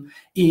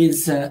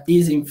is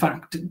in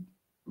fact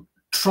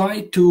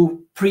try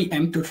to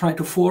preempt or try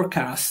to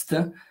forecast,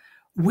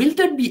 will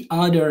there be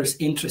others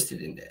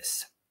interested in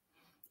this?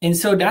 And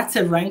so that's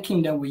a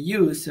ranking that we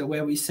use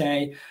where we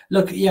say,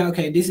 look, yeah,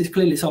 okay, this is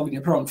clearly solving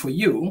a problem for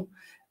you.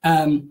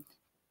 Can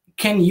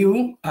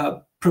you,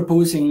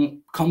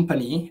 proposing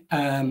company,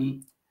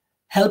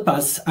 help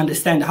us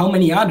understand how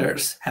many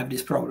others have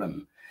this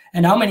problem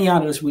and how many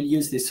others will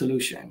use this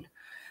solution?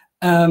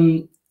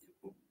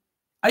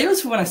 I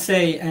also want to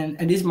say,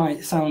 and this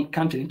might sound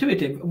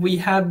counterintuitive, we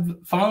have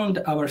found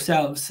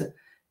ourselves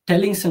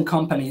telling some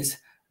companies,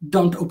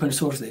 don't open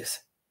source this,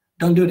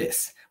 don't do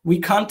this. We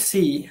can't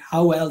see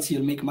how else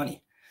you'll make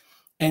money.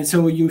 And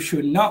so you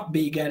should not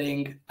be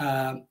getting,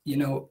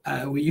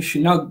 you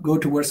should not go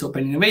towards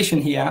open innovation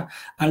here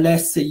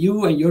unless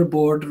you and your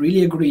board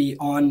really agree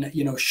on,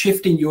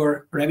 shifting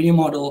your revenue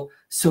model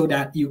so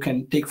that you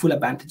can take full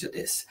advantage of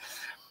this.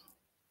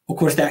 Of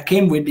course, that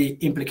came with the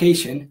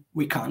implication,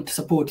 we can't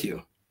support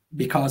you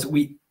because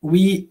we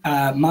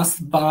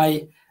must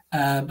buy,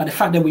 but the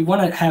fact that we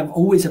want to have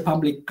always a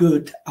public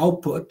good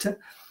output,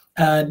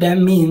 that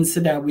means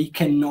that we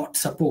cannot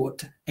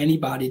support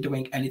anybody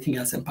doing anything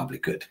else in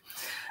public good.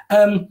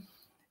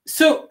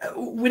 So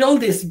with all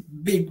this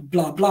big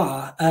blah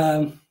blah,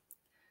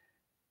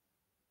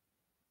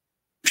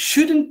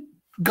 shouldn't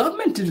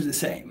government do the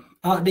same?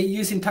 are they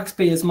using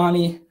taxpayers'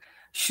 money?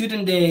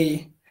 Shouldn't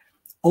they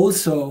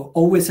also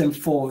always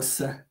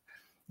enforce,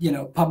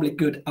 public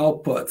good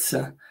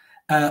outputs,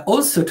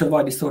 also to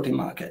avoid distorting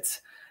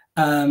markets?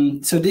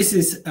 So this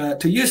is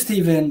to you,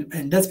 Stephen,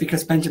 and that's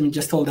because Benjamin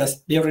just told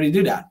us they already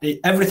do that.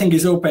 Everything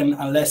is open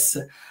unless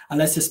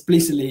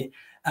explicitly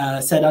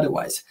said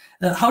otherwise.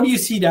 How do you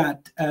see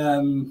that?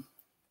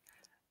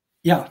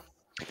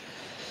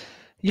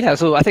 Yeah,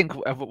 so I think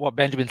what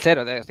Benjamin said,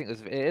 I think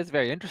it is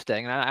very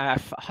interesting, and I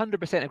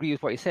 100% agree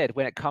with what he said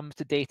when it comes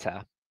to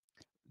data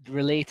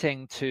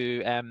relating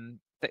to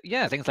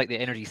things like the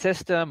energy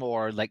system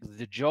or like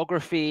the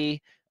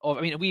geography of.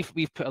 I mean,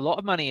 we've put a lot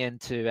of money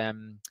into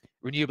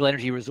renewable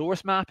energy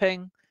resource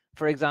mapping,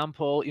 for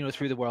example,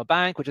 through the World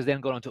Bank, which has then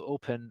gone on to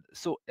open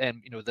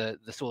the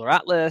Solar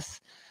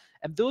Atlas,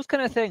 and those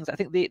kind of things. I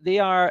think they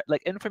are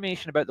like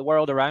information about the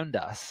world around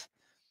us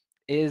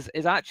is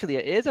actually,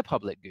 it is a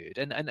public good,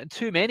 and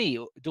too many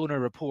donor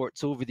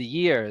reports over the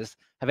years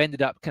have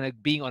ended up kind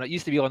of being on, it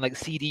used to be on like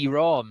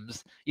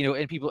CD-ROMs,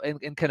 and people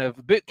in kind of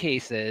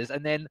bookcases,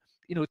 and then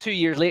 2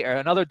 years later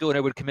another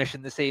donor would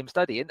commission the same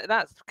study, and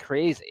that's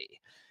crazy,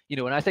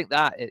 and I think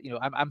that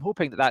I'm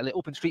hoping that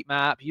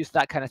OpenStreetMap use,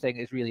 that kind of thing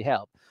is really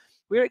help.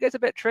 Where it gets a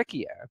bit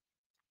trickier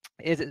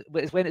is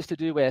when it's to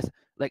do with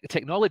like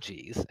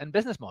technologies and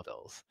business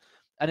models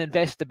and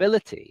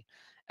investability.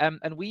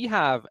 And we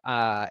have,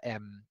 on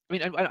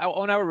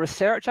our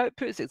research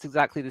outputs, it's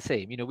exactly the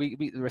same.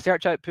 The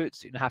research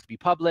outputs have to be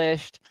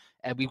published,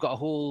 and we've got a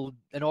whole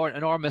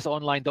enormous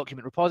online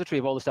document repository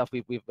of all the stuff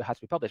we've had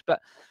to be published. But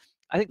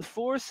I think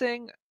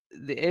forcing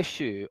the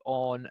issue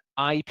on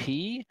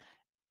IP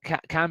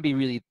can be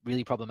really,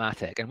 really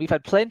problematic. And we've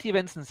had plenty of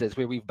instances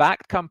where we've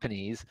backed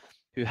companies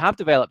who have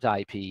developed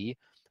IP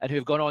and who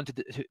have gone on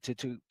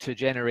to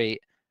generate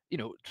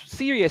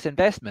serious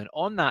investment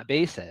on that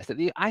basis. That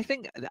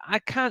I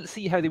can't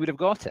see how they would have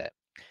got it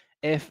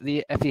if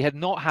they had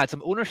not had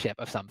some ownership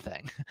of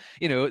something,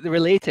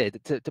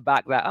 related to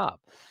back that up.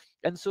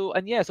 So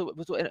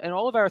in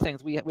all of our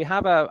things, we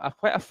have a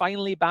quite a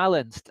finely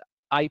balanced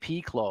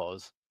IP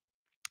clause,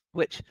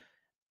 which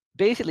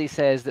basically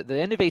says that the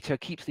innovator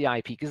keeps the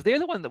IP because they're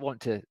the one that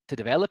want to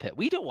develop it.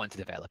 We don't want to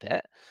develop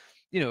it.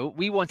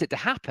 We want it to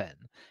happen,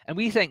 and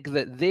we think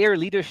that their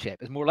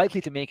leadership is more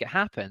likely to make it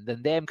happen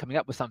than them coming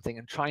up with something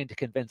and trying to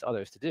convince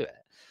others to do it.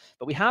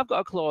 But we have got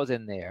a clause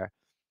in there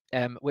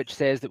which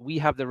says that we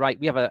have the right,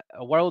 we have a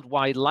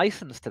worldwide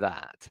license to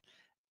that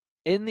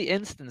in the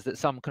instance that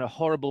some kind of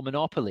horrible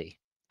monopoly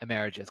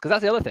emerges. Because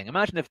that's the other thing.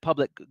 Imagine if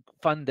public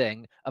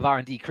funding of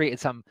R&D created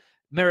some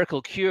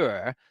miracle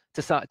cure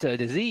to a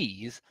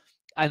disease,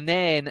 and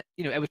then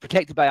it was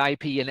protected by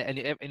IP, and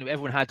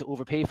everyone had to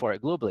overpay for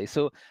it globally.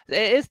 So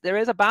there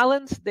is a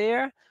balance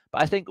there,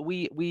 but I think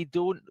we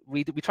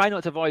try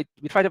to avoid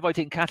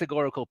taking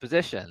categorical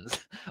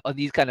positions on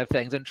these kind of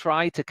things and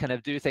try to kind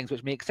of do things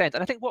which make sense.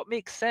 And I think what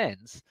makes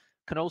sense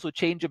can also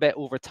change a bit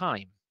over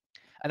time,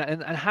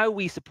 and how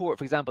we support,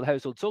 for example, the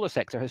household solar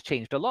sector has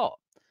changed a lot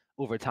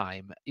over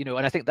time,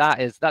 and I think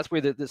that's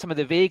where some of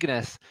the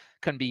vagueness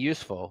can be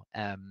useful,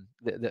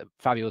 that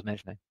Fabio was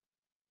mentioning.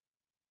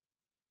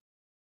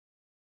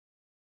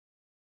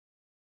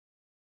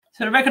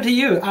 So Rebecca, to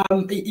you,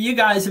 you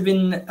guys have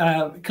been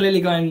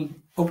clearly going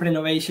open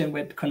innovation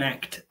with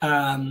Connect.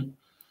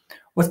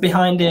 What's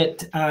behind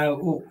it?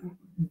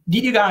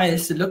 Did you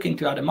guys look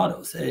into other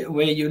models?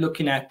 Were you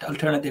looking at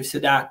alternatives to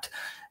that?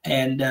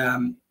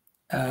 And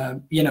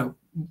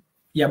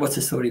what's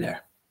the story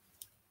there?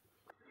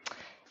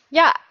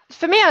 Yeah,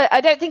 for me, I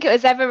don't think it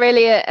was ever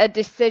really a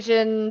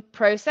decision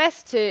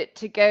process to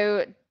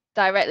go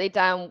directly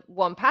down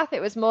one path.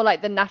 It was more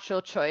like the natural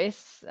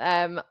choice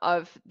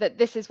of that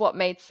this is what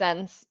made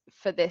sense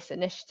for this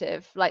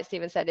initiative. Like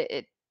Stephen said,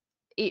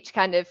 each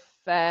kind of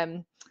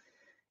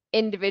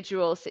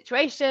individual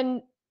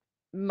situation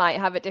might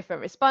have a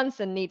different response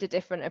and need a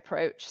different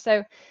approach.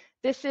 So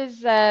this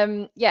is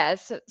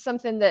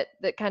something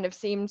that kind of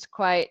seems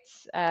quite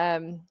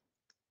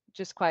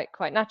just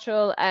quite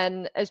natural.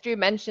 And as Drew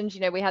mentioned,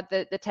 we had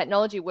the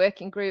technology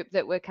working group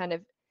that were kind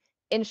of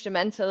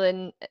instrumental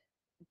in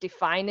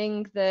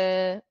defining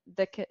the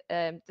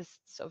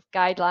sort of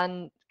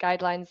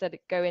guidelines that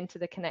go into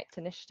the Connect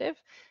initiative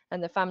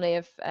and the family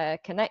of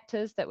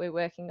connectors that we're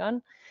working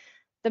on.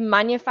 The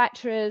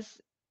manufacturers,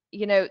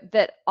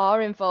 that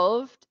are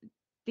involved,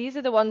 these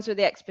are the ones with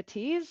the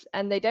expertise,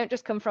 and they don't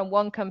just come from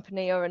one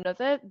company or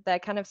another. They're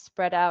kind of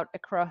spread out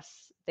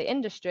across the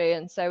industry,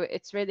 and so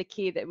it's really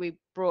key that we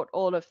brought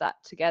all of that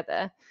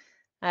together.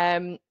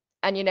 And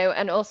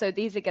also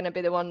these are going to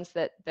be the ones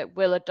that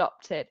will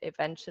adopt it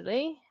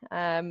eventually,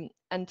 and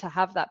to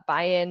have that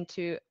buy-in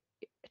to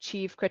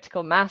achieve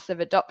critical mass of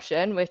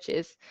adoption, which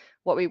is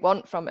what we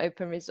want from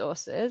open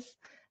resources,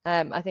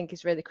 I think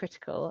is really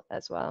critical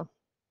as well.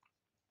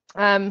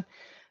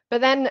 But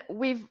then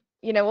we've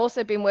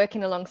also been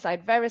working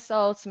alongside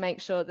Verisol to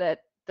make sure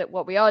that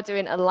what we are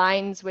doing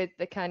aligns with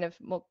the kind of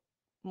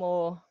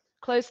more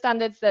closed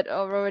standards that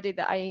are already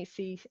the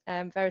IEC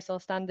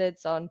Verisol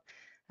standards on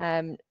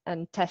and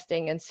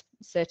testing and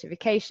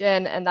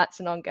certification, and that's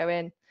an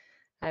ongoing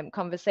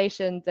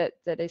conversation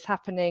that is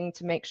happening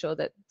to make sure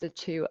that the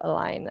two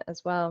align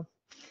as well.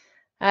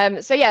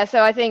 So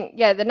I think,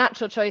 the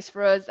natural choice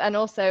for us, and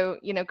also,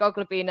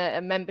 GOGLA being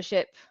a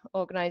membership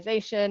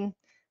organization,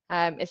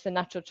 it's a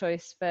natural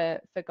choice for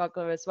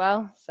GOGLA as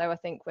well. So I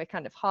think we're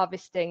kind of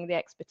harvesting the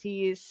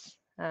expertise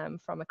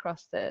from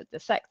across the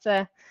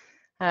sector,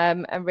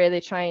 and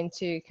really trying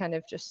to kind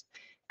of just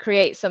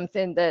create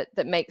something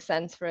that makes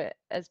sense for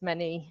as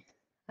many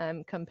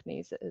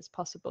companies as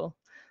possible.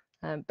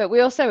 But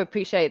we also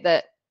appreciate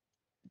that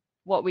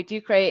what we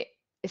do create,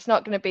 it's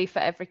not going to be for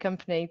every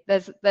company.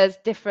 There's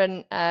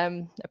different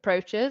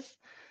approaches,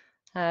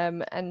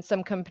 and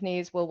some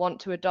companies will want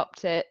to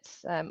adopt it.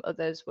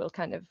 Others will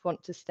kind of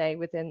want to stay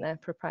within their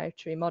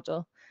proprietary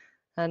model.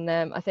 And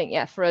I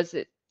think, for us,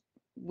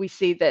 we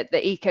see that the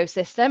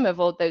ecosystem of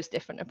all those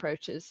different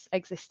approaches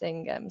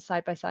existing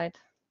side by side.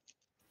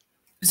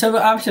 So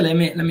actually,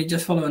 let me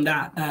just follow on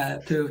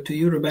that to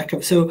you,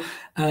 Rebecca. So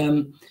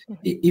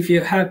if you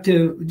had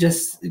to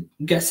just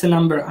guess a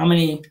number, how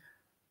many,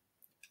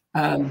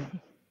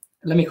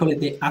 let me call it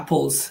the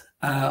apples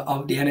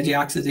of the energy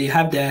access that you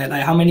have there,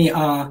 like how many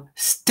are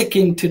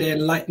sticking to the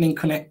lightning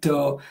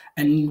connector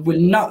and will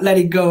not let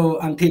it go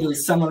until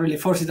someone really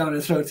forces down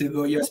the throat to go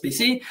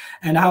USB-C,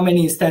 and how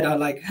many instead are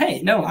like,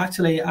 hey, no,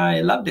 actually,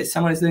 I love this.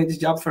 Someone is doing this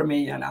job for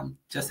me and I'm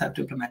just have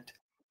to implement.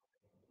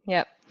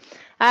 Yep.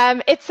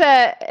 It's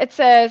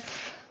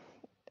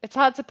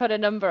hard to put a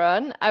number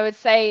on. I would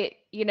say,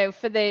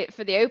 for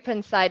the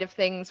open side of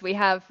things, we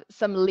have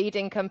some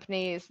leading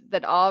companies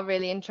that are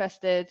really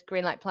interested,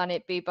 Greenlight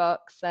Planet, Bbox,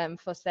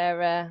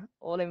 Forcera,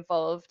 all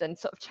involved and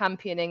sort of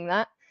championing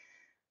that.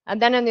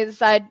 And then on the other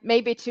side,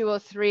 maybe 2 or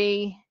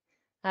 3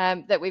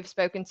 that we've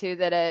spoken to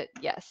that are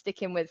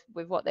sticking with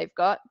what they've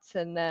got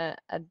and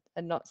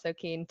not so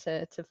keen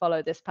to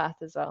follow this path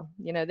as well.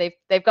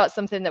 They've got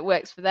something that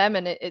works for them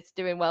and it's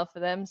doing well for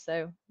them,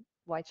 so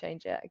why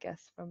change it, I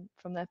guess,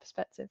 from their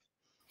perspective.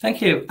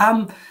 Thank you.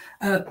 Ben,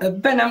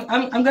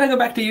 I'm going to go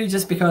back to you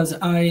just because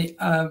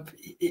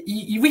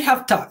we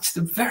have touched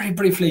very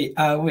briefly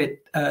with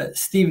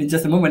Stephen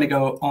just a moment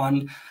ago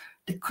on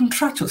the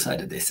contractual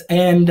side of this,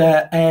 and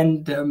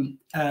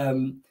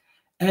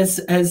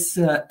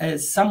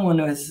as someone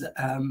who has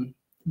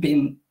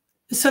been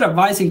sort of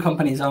advising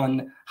companies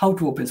on how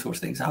to open source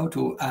things, how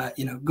to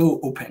go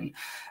open.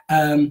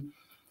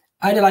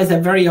 I realize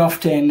that very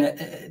often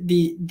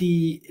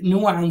the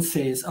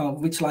nuances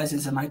of which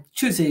license am I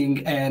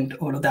choosing and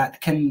all of that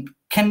can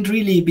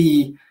really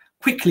be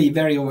quickly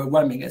very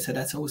overwhelming. So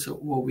that's also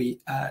what we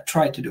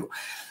try to do.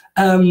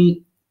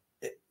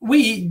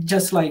 We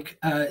just like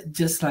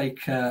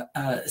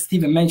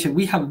Stephen mentioned,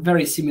 we have a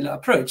very similar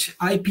approach.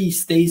 IP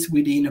stays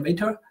with the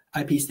innovator,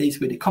 IP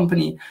stays with the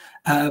company,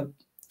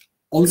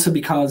 also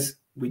because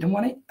we don't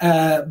want it,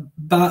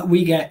 but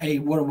we get a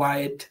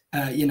worldwide,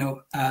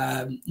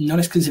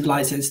 non-exclusive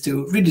license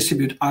to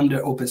redistribute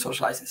under open source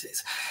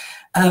licenses.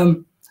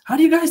 How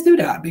do you guys do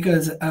that?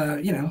 Because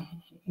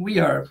we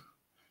are a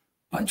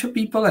bunch of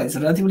people, and it's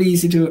relatively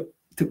easy to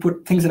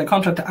put things in a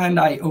contract. And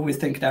I always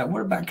think that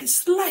World Bank is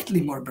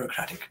slightly more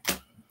bureaucratic.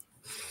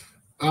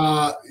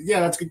 Yeah,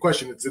 that's a good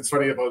question. It's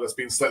funny about us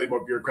being slightly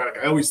more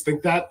bureaucratic. I always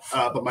think that,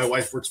 but my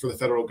wife works for the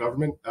federal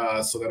government,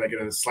 so that I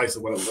get a slice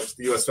of what it looks,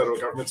 the U.S. federal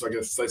government, so I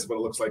get a slice of what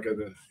it looks like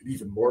on an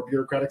even more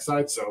bureaucratic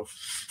side. So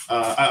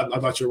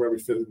I'm not sure where we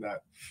fit in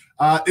that.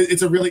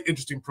 It's a really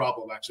interesting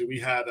problem, actually. We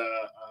had,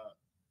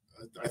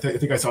 I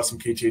think I saw some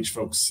KTH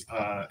folks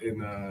in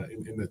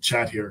the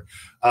chat here.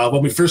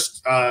 When we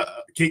first,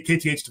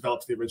 KTH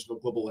developed the original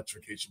global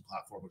electrification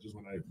platform, which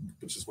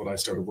is what I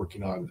started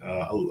working on.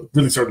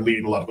 Really started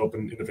leading a lot of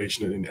open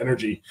innovation in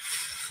energy.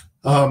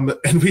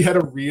 And we had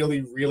a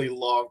really, really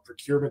long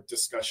procurement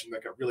discussion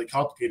that got really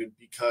complicated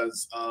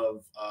because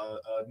of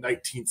a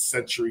 19th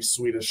century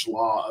Swedish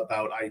law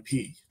about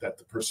IP, that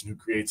the person who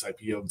creates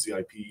IP owns the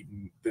IP,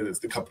 even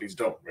the companies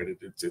don't, right?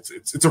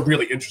 It's a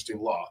really interesting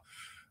law.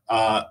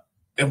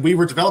 And we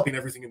were developing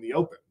everything in the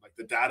open. Like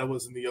the data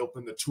was in the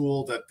open, the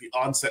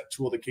onset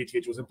tool that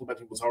KTH was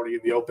implementing was already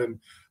in the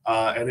open.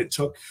 And it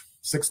took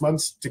 6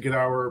 months to get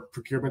our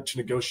procurement to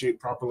negotiate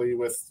properly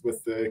with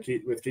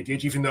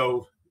KTH, even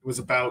though it was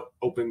about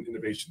open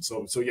innovation.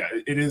 So yeah,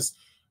 it is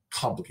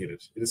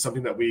complicated. It is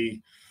something that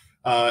we,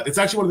 it's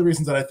actually one of the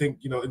reasons that I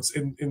think,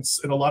 in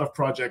a lot of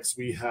projects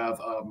we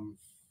have,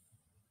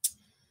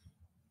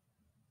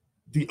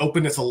 the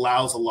openness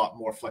allows a lot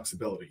more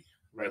flexibility,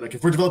 right? Like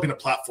if we're developing a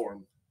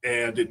platform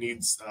and it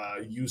needs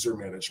user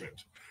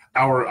management,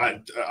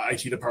 our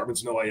IT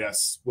departments and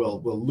OIS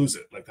will lose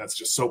it. Like that's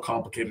just so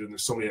complicated and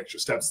there's so many extra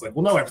steps. Like,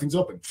 well, no, everything's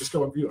open. Just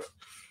go and view it.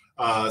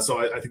 So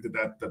I think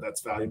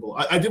that's valuable.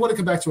 I did want to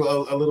come back to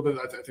a little bit.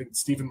 I think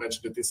Stephen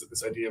mentioned it,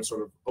 this idea of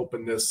sort of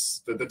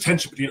openness, the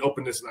tension between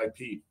openness and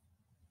IP.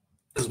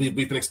 Because we've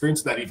been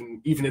experiencing that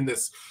even in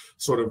this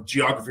sort of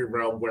geography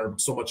realm where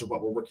so much of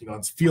what we're working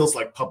on feels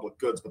like public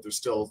goods, but there's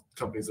still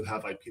companies that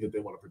have IP that they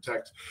want to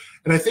protect.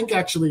 And I think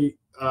actually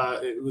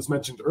it was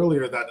mentioned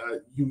earlier that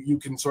you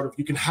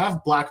can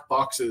have black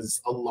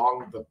boxes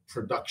along the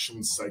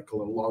production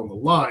cycle, along the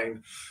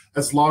line,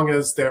 as long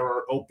as there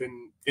are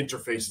open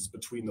interfaces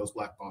between those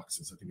black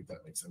boxes. I think if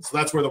that makes sense. So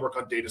that's where the work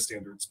on data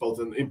standards,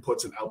 both in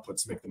inputs and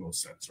outputs, make the most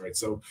sense, right?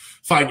 So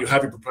fine, you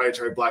have your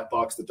proprietary black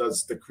box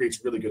that creates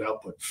really good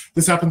output.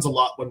 This happens a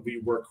lot when we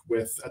work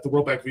with, at the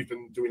World Bank, we've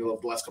been doing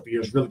the last couple of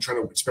years, really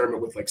trying to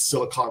experiment with like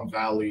Silicon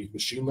Valley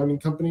machine learning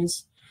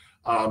companies.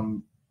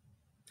 And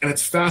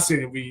it's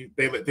fascinating. We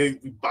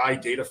buy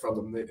data from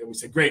them and we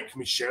say, great, can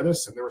we share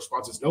this? And their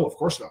response is, no, of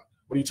course not.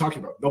 What are you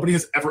talking about? Nobody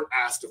has ever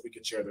asked if we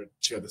could share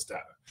this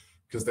data,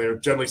 because they're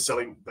generally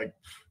selling like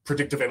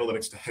predictive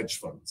analytics to hedge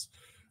funds.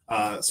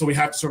 So we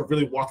have to sort of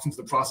really walk into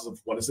the process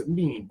of what does it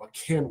mean? What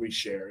can we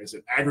share? Is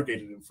it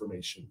aggregated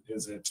information?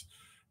 Is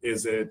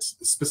it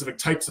specific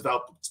types of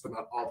outputs, but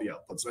not all the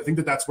outputs? And I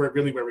think that's where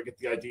we get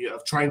the idea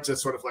of trying to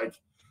sort of like,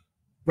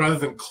 rather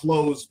than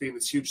closed being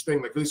this huge thing,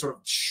 like really sort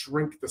of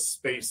shrink the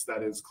space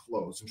that is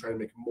closed and try to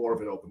make more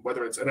of it open.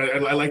 Whether it's, and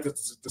I like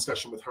this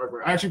discussion with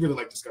hardware. I actually really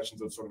like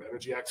discussions of sort of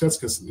energy access,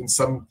 because in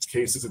some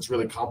cases it's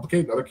really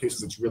complicated. In other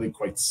cases it's really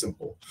quite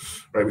simple,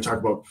 right? We talk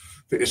about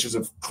the issues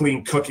of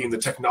clean cooking. The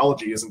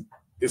technology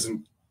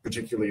isn't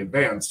particularly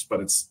advanced, but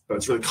it's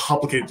really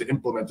complicated to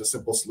implement a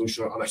simple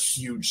solution on a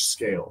huge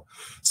scale.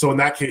 So in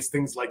that case,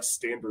 things like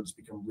standards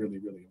become really,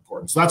 really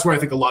important. So that's where I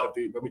think a lot of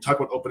when we talk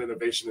about open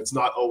innovation, it's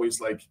not always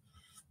like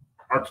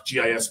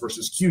ArcGIS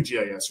versus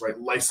QGIS, right?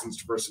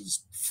 Licensed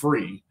versus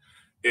free.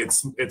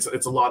 It's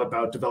a lot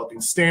about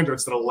developing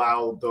standards that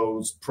allow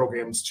those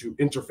programs to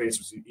interface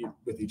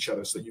with each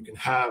other, so that you can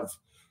have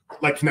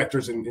like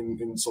connectors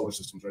in solar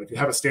systems, right? If you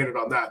have a standard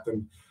on that,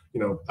 then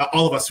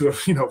all of us who have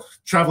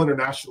travel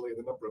internationally,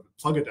 the number of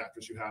plug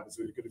adapters you have is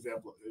a good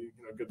example,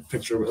 a good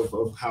picture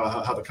of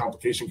how the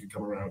complication can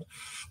come around.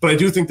 But I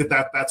do think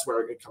that's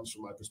where it comes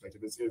from my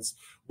perspective. Is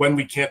when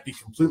we can't be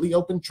completely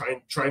open,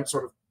 try and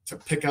sort of to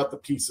pick out the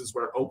pieces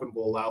where open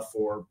will allow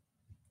for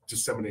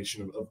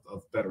dissemination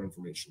of better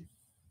information.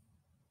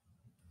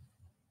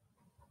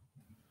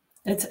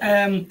 It's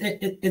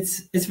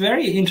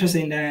very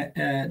interesting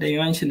that you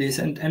mentioned this,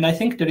 and I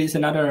think there is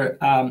another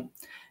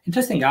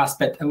interesting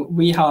aspect.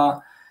 We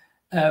have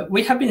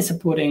been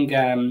supporting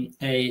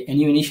a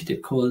new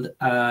initiative called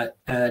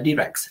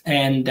DREX,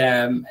 and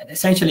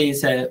essentially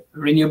it's a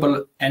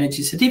renewable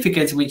energy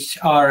certificates, which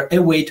are a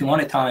way to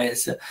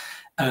monetize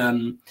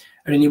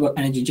renewable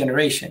energy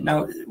generation.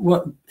 Now,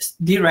 what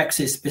DREX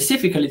is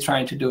specifically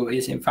trying to do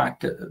is, in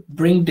fact,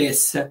 bring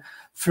this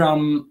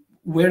from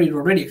where it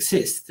already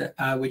exists,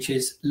 which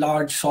is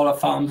large solar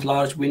farms,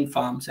 large wind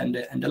farms, and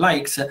the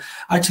likes,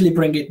 actually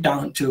bring it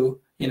down to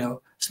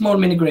small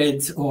mini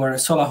grids or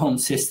solar home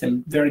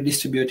system, very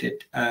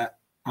distributed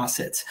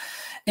assets.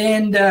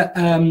 And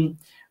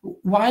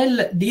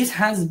while this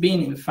has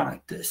been, in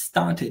fact,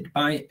 started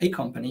by a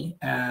company,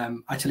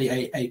 actually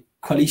a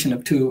coalition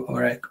of two,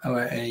 or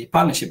a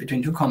partnership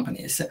between two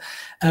companies,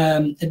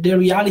 the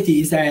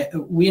reality is that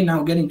we're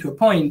now getting to a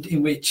point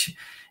in which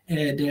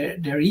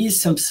there is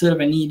some sort of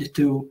a need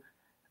to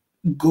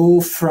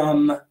go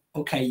from,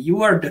 okay,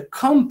 you are the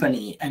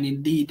company, and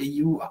indeed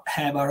you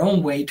have our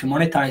own way to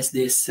monetize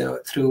this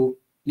through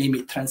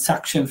maybe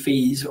transaction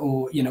fees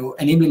or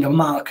enabling a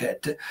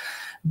market.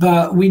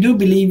 But we do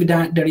believe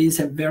that there is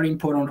a very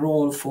important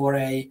role for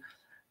a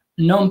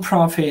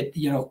non-profit,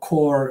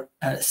 core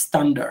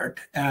standard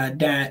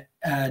that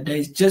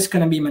is just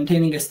going to be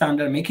maintaining a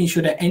standard, making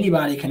sure that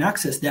anybody can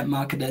access that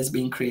market that has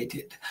been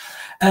created.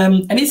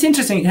 And it's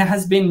interesting. It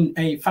has been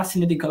a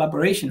fascinating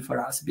collaboration for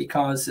us,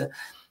 because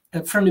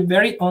from the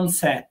very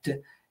onset,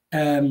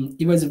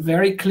 it was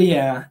very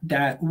clear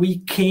that we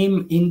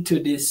came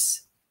into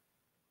this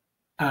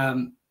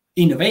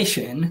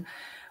innovation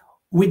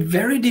with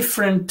very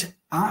different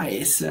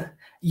eyes,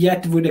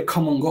 yet with a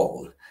common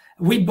goal.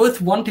 We both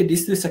wanted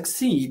this to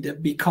succeed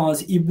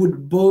because it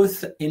would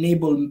both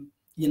enable,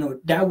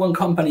 that one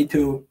company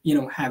to,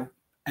 have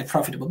a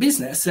profitable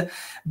business,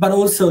 but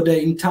also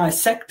the entire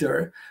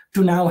sector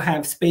to now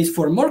have space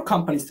for more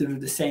companies to do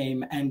the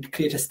same and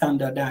create a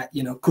standard that,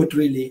 could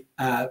really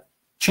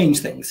change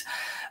things.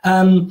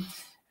 How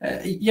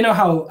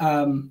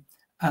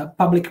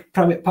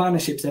public-private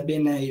partnerships have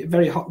been a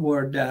very hot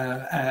word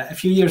a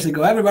few years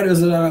ago. Everybody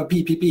was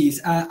PPPs.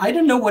 I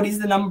don't know what is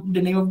the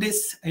name of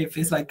this, if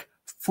it's like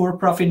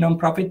for-profit,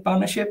 non-profit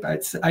partnership.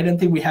 I don't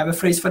think we have a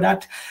phrase for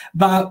that.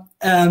 But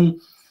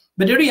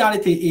the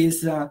reality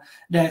is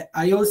that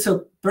I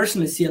also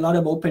personally see a lot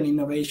of open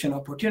innovation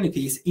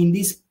opportunities in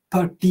these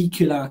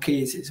particular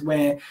cases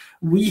where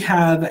we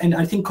have, and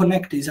I think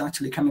Connect is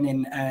actually coming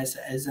in as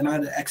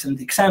another excellent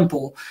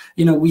example.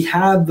 We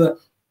have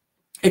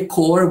a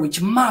core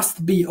which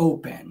must be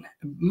open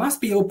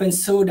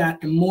so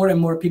that more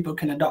and more people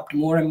can adopt,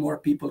 more and more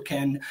people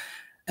can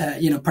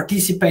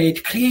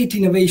participate, create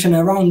innovation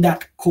around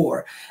that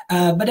core.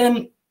 But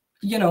then,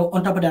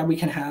 on top of that, we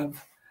can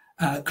have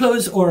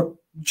closed or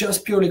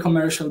just purely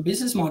commercial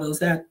business models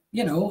that,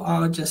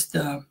 are just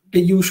the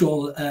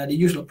usual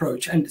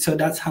approach. And so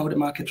that's how the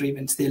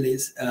market-driven still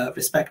is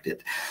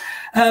respected.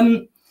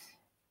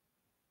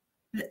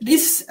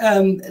 this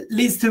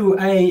leads to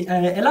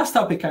a last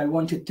topic I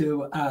wanted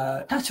to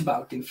touch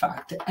about, in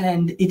fact,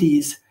 and it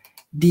is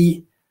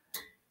the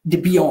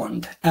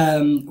beyond.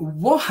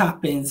 What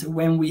happens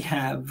when we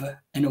have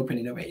an open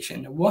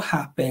innovation? What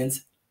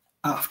happens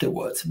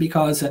afterwards?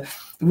 Because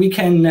we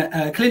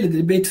can clearly, the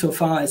debate so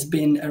far has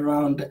been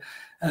around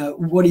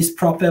what is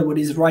proper, what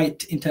is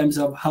right in terms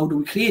of how do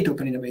we create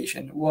open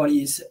innovation, what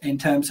is in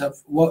terms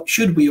of what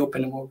should we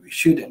open and what we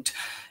shouldn't.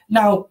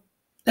 Now,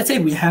 let's say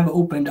we have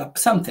opened up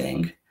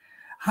something,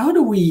 how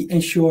do we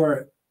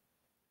ensure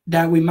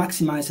that we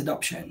maximize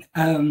adoption?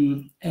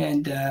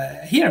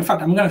 Here, in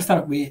fact, I'm going to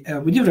start with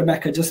you,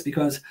 Rebecca, just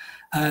because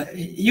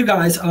you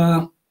guys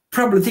are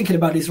probably thinking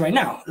about this right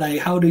now. Like,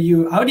 how do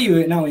you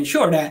now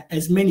ensure that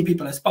as many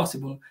people as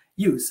possible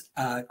use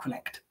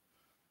Connect?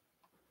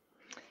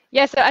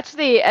 Yeah, so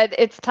actually,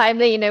 it's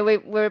timely. You know,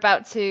 we're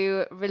about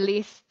to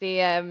release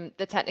the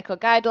technical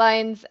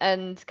guidelines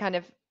and kind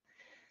of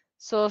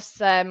source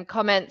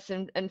comments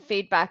and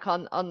feedback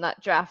on that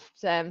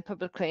draft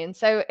publicly. And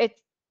so it's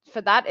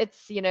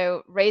you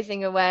know,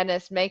 raising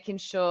awareness, making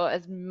sure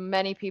as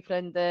many people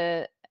in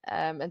the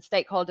and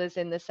stakeholders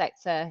in the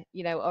sector,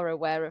 you know, are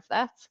aware of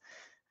that,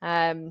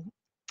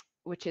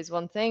 which is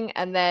one thing.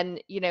 And then,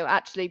 you know,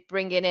 actually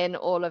bringing in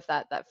all of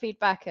that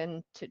feedback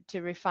and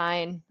to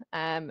refine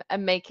and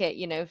make it,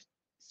 you know,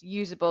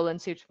 usable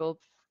and suitable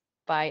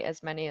by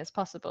as many as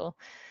possible.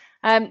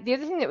 The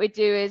other thing that we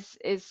do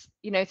is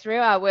you know, through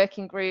our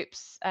working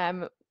groups,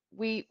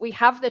 we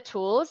have the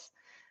tools,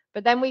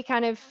 but then we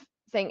kind of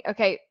think,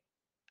 okay,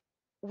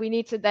 we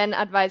need to then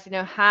advise, you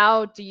know,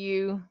 how do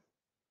you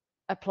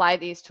apply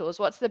these tools?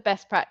 What's the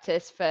best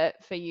practice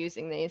for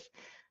using these?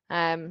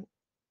 And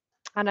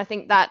I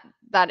think that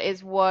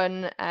is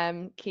one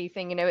key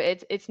thing. You know,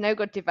 it's no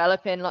good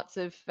developing lots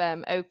of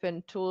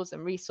open tools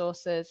and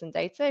resources and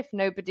data if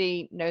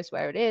nobody knows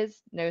where it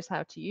is, knows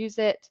how to use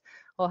it,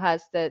 or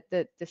has the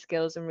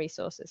skills and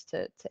resources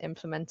to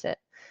implement it.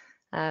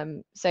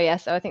 So yeah,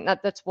 so I think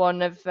that's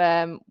one of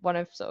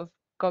sort of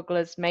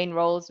GOGLA's main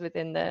roles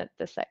within the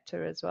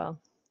sector as well.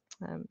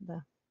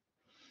 There.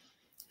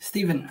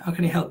 Stephen, how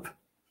can you help?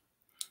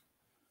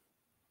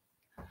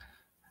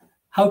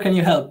 How can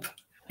you help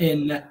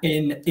in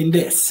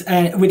this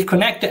with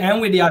Connect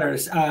and with the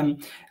others?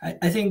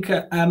 I think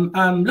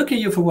I'm looking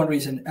at you for one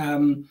reason.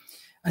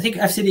 I think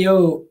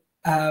FCDO.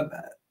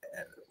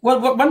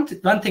 Well, one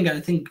thing I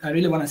think I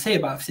really want to say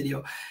about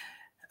FCDO.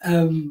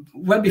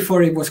 Well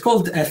before it was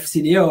called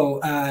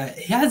FCDO,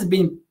 it has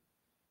been,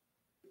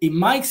 in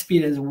my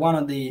experience, one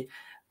of the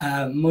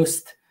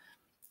most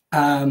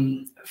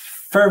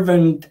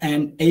fervent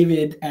and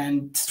avid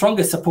and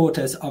strongest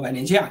supporters of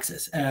energy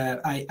access.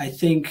 I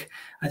think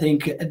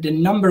the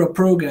number of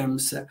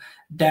programs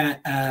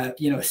that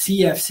you know,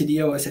 see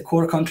FCDO as a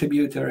core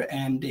contributor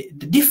and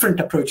the different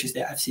approaches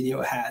that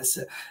FCDO has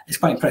is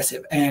quite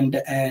impressive, and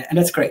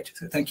that's great.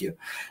 So thank you.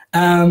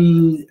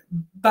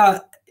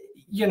 But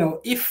you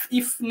know,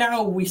 if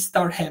now we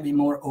start having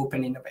more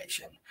open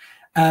innovation,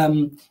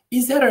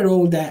 is there a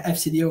role that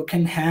FCDO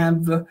can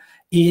have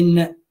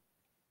in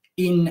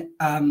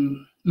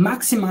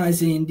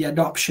maximizing the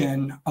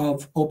adoption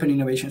of open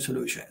innovation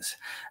solutions?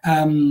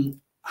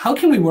 How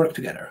can we work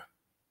together?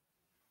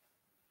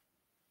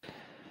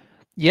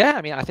 Yeah,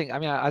 I mean,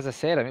 as I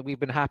said, I mean, we've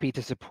been happy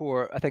to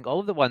support, I think, all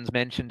of the ones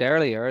mentioned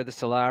earlier, the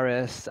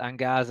Solaris,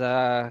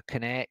 Angaza,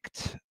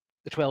 Connect,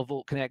 the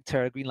 12-volt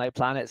connector, Green Light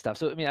Planet stuff.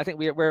 So, I mean, I think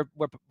we're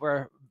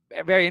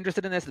very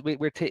interested in this.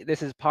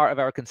 This is part of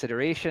our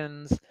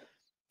considerations.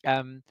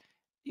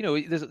 You know,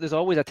 there's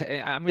always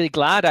I'm really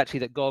glad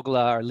actually that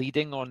GOGLA are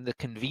leading on the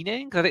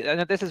convening, because I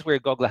think this is where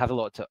GOGLA have a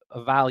lot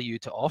of value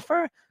to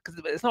offer, because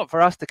it's not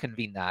for us to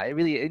convene that. It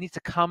needs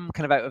to come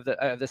kind of out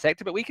of the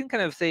sector, but we can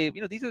kind of say,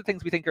 you know, these are the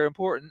things we think are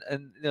important,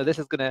 and you know, this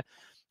is gonna.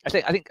 I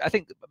think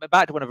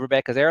back to one of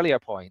Rebecca's earlier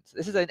points.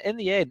 This is in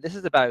the end, this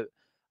is about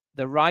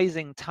the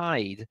rising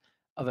tide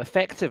of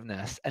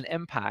effectiveness and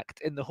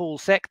impact in the whole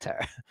sector,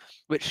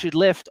 which should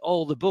lift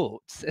all the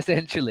boats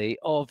essentially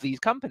of these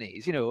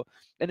companies, you know.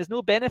 And there's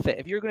no benefit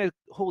if you're going to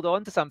hold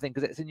on to something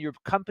because it's in your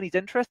company's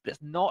interest, but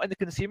it's not in the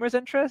consumer's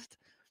interest.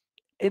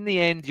 In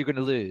the end, you're going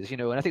to lose, you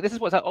know. And I think this is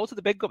what's also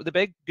the big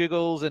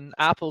Googles and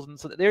Apples, and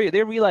so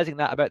they're realizing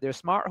that about their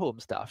smart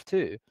home stuff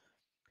too.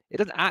 It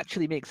doesn't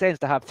actually make sense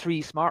to have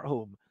 3 smart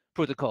home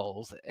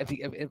protocols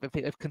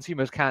if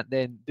consumers can't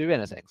then do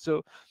anything.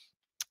 So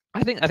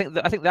I think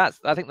that's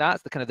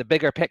the kind of the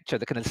bigger picture,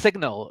 the kind of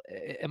signal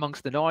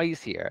amongst the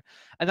noise here,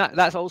 and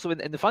that's also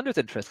in the funders'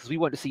 interest, because we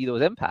want to see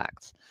those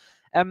impacts.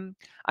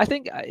 I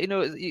think, you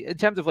know, in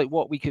terms of like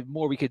what we could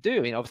do. I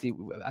mean, obviously,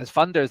 as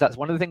funders, that's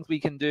one of the things we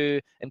can do.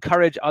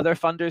 Encourage other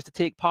funders to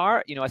take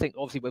part. You know, I think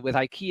obviously with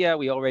IKEA,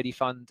 we already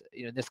fund,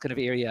 you know, in this kind of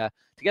area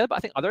together. But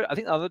I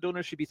think other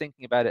donors should be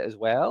thinking about it as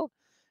well.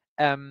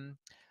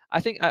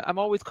 I think I'm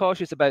always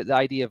cautious about the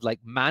idea of like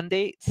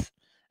mandates.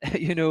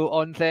 You know,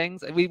 on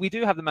things. We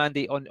do have the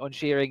mandate on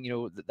sharing, you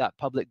know, that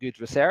public goods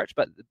research,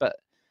 but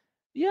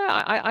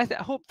yeah,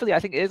 hopefully I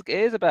think it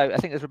is about, I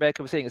think as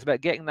Rebecca was saying, it's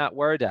about getting that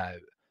word out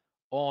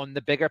on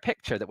the bigger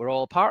picture that we're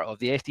all part of,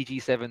 the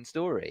SDG 7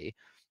 story.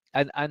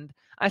 And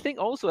I think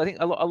also,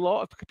 a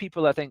lot of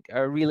people, I think,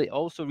 are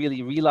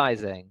really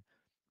realizing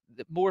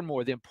that more and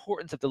more the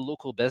importance of the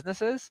local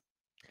businesses,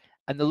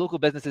 and the local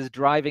businesses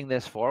driving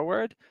this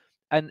forward.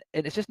 And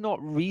it's just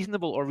not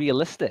reasonable or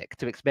realistic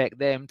to expect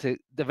them to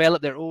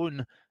develop their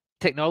own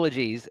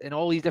technologies in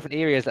all these different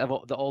areas that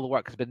all the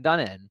work has been done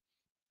in.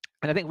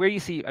 And I think where you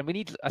see, and we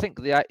need, I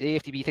think the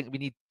AFDB think we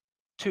need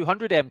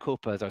 200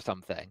 MCOPAs or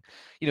something.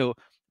 You know,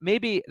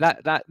 maybe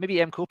maybe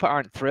MCOPA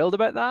aren't thrilled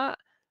about that,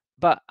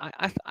 but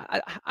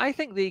I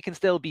think they can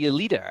still be a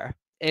leader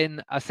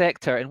in a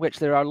sector in which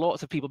there are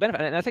lots of people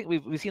benefiting. And I think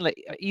we've seen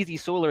like Easy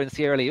Solar in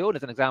Sierra Leone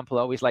as an example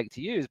I always like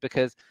to use,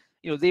 because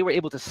they were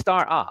able to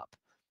start up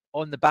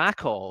on the back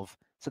of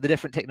the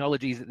different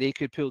technologies that they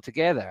could pull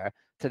together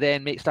to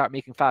then start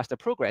making faster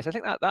progress. I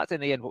think that's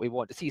in the end what we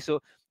want to see. So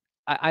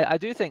I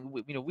do think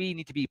we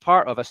need to be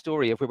part of a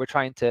story of where we're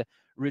trying to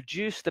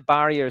reduce the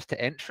barriers to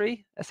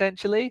entry,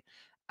 essentially,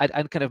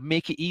 and kind of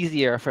make it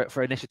easier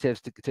for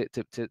initiatives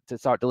to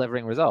start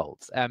delivering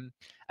results. And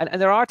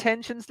there are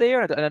tensions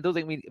there, and I don't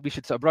think we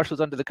should sort of brush those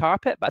under the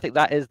carpet, but I think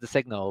that is the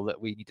signal that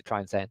we need to try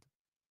and send.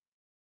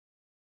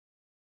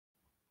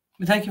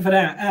 Thank you for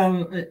that.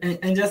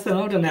 And just a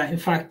note on that, in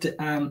fact,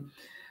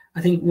 I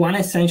think one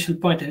essential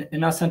point,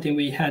 and not something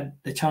we had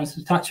the chance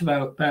to touch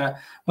about, but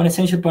one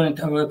essential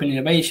point of open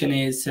innovation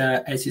is,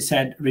 as you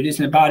said,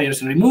 reducing the barriers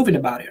and removing the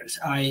barriers.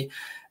 I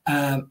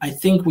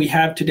think we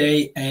have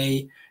today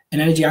an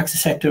energy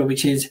access sector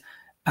which is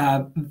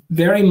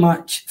very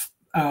much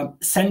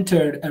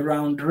centered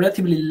around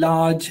relatively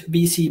large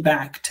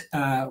VC-backed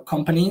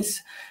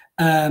companies.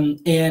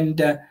 And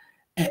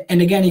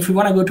again, if we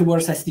want to go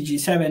towards SDG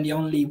 7, the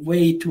only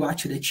way to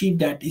actually achieve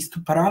that is to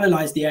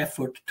parallelize the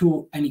effort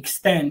to an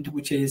extent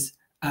which is,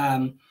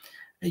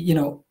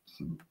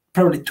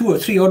 probably 2 or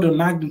 3 order of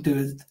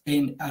magnitude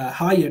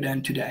higher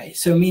than today.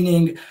 So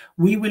meaning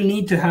we will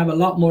need to have a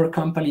lot more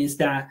companies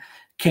that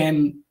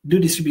can do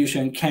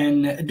distribution,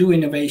 can do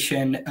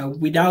innovation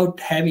without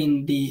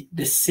having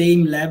the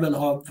same level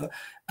of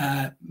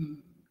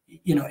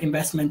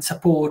investment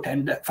support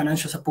and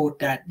financial support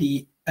that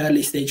the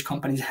early stage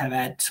companies have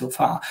had so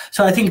far.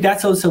 So I think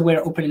that's also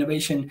where open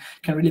innovation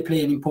can really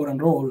play an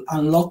important role,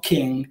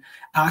 unlocking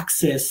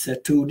access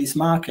to this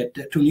market,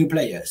 to new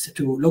players,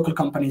 to local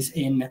companies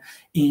in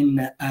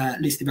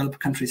least developed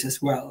countries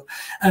as well.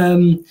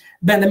 Ben,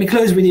 let me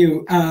close with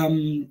you.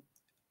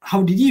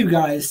 How did you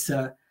guys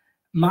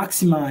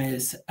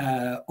maximize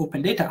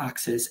open data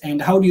access, and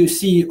how do you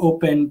see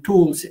open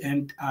tools?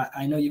 And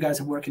I know you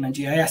guys are working on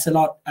GIS a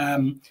lot.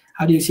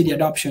 How do you see the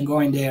adoption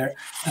going there?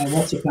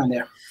 What's your plan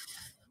there?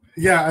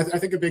 Yeah, I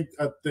think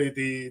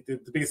the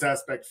biggest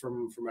aspect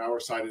from our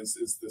side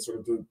is the sort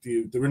of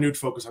the renewed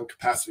focus on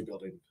capacity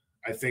building.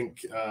 I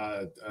think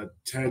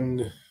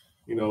 10,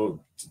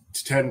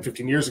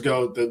 15 years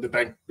ago, the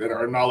bank and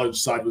our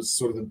knowledge side was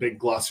sort of the big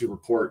glossy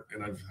report,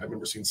 and I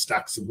remember seeing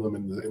stacks of them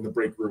in the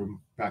break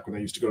room back when I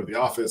used to go to the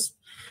office,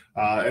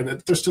 and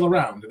they're still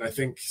around. And I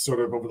think sort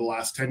of over the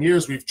last 10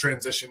 years, we've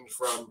transitioned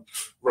from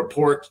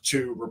report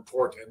to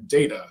report and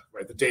data.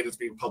 Right, the data is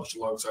being published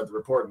alongside the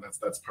report, and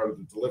that's part of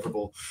the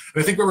deliverable.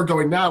 And I think where we're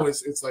going now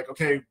is it's like,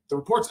 okay, the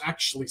report's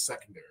actually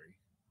secondary.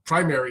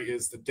 Primary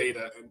is the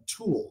data and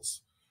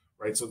tools.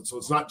 Right, so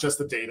it's not just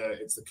the data;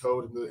 it's the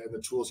code and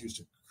the tools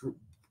used to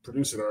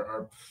produce it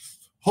are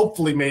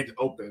hopefully made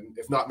open,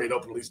 if not made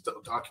open, at least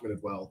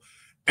documented well.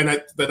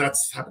 And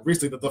that's happened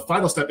recently. The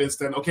final step is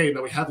then, okay,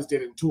 now we have this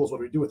data and tools. What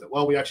do we do with it?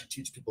 Well, we actually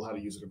teach people how to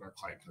use it in our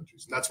client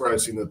countries, and that's where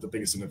I've seen the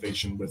biggest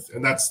innovation with.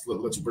 And that's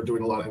what we're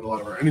doing a lot of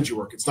our energy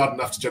work. It's not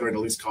enough to generate a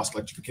least cost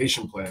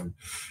electrification plan;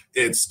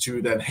 it's to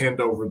then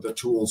hand over the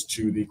tools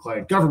to the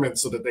client government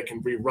so that they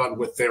can rerun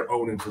with their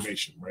own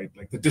information. Right,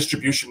 like the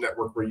distribution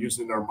network we're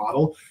using in our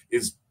model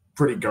is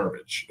pretty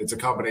garbage. It's a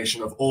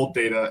combination of old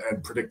data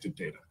and predicted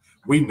data.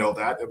 We know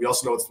that, and we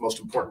also know it's the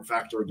most important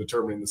factor in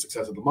determining the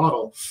success of the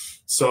model.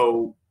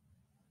 So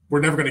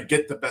we're never going to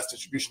get the best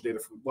distribution data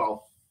from,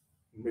 well,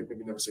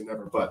 maybe never say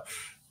never, but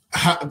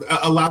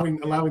allowing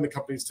the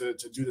companies to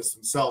do this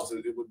themselves,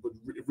 it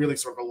really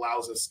sort of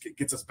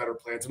gets us better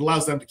plans and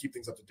allows them to keep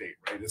things up to date,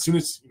 right? As soon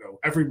as,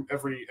 every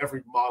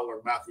model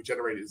or map we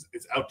generate is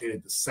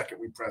outdated the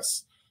second we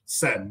press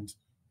send,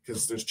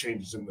 because there's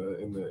changes in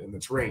the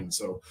terrain.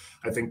 So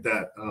I think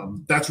that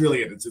that's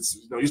really it. It's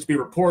it used to be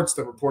reports,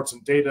 then reports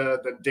and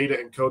data, then data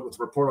and code with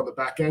report on the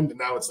back end, and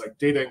now it's like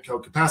data and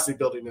code capacity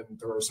building, and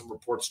there are some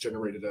reports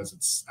generated as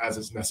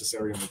is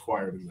necessary and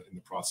required in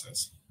the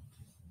process.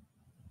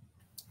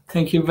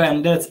 Thank you,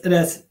 Ben.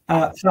 That's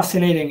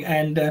fascinating.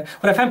 And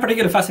what I find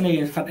particularly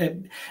fascinating is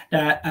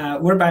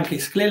that World Bank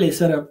is clearly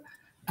sort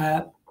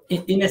of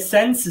in a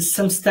sense,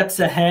 some steps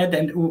ahead,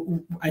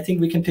 and I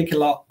think we can take a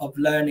lot of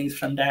learnings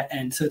from that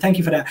end. So thank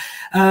you for that.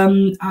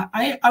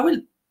 I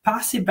will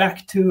pass it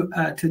back to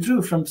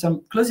Drew from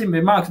some closing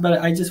remarks,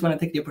 but I just want to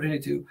take the opportunity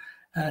to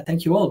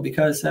thank you all,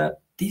 because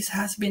this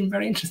has been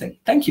very interesting.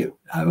 Thank you.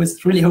 I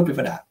was really hoping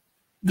for that.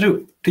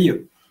 Drew, to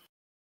you.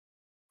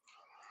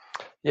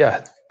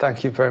 Yeah,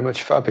 Thank you very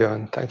much, Fabio,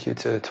 and thank you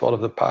to all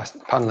of the past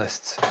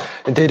panelists.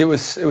 Indeed, it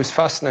was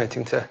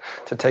fascinating to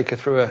take you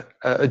through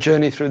a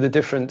journey through the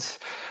different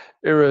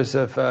eras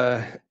of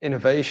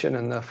innovation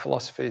and the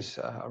philosophies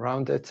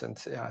around it. And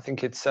yeah, I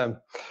think it's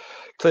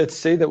clear to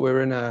see that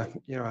we're in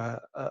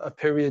a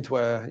period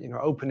where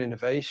open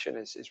innovation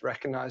is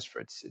recognised for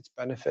its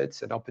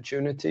benefits and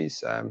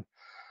opportunities.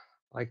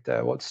 Like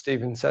what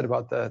Stephen said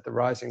about the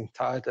rising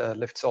tide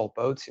lifts all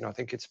boats. I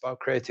think it's about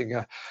creating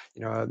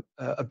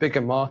a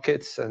bigger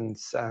market. And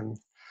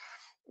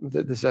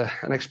there's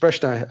an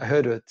expression I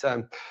heard it.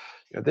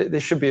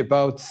 This should be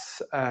about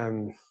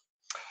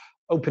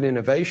open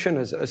innovation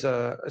as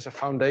a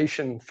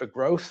foundation for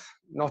growth,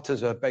 not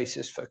as a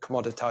basis for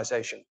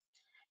commoditization.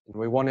 And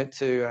we want it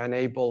to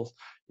enable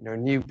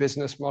new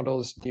business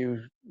models,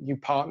 new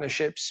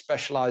partnerships,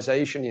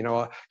 specialization. Kind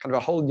of a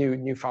whole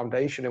new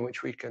foundation in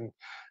which we can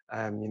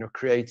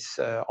create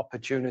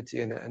opportunity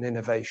and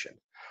innovation.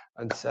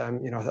 And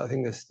I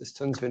think there's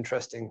tons of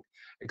interesting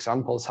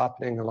examples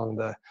happening along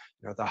the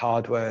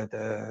hardware,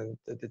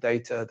 the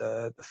data,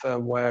 the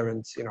firmware,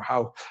 and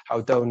how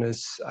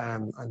donors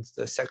and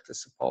the sector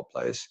support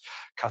players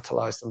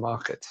catalyze the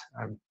market.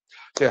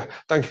 So yeah,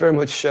 thank you very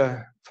much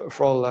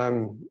for all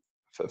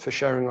for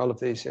sharing all of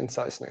these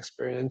insights and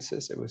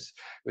experiences. It was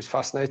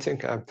fascinating.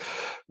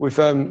 We've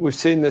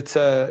seen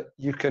that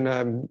you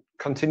can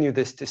continue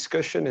this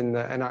discussion in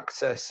the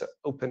EnAccess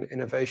Open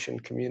Innovation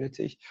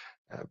community.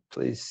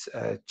 Please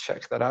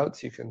check that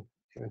out. You can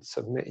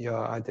submit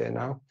your idea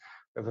now.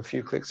 We have a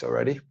few clicks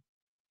already.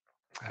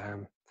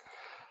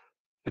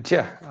 But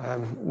yeah,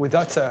 with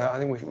that, I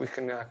think we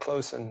can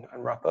close and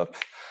wrap up.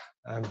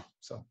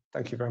 So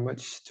thank you very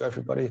much to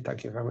everybody.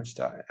 Thank you very much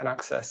to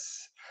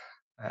EnAccess,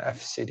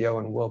 FCDO,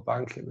 and World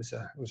Bank. It was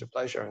a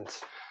pleasure, and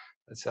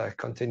let's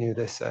continue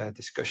this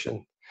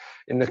discussion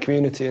in the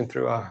community and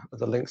through our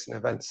other links and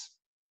events.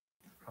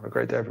 Have a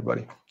great day,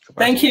 everybody.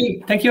 Goodbye.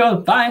 Thank you all.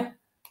 Bye.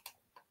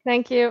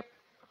 Thank you.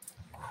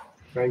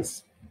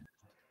 Thanks.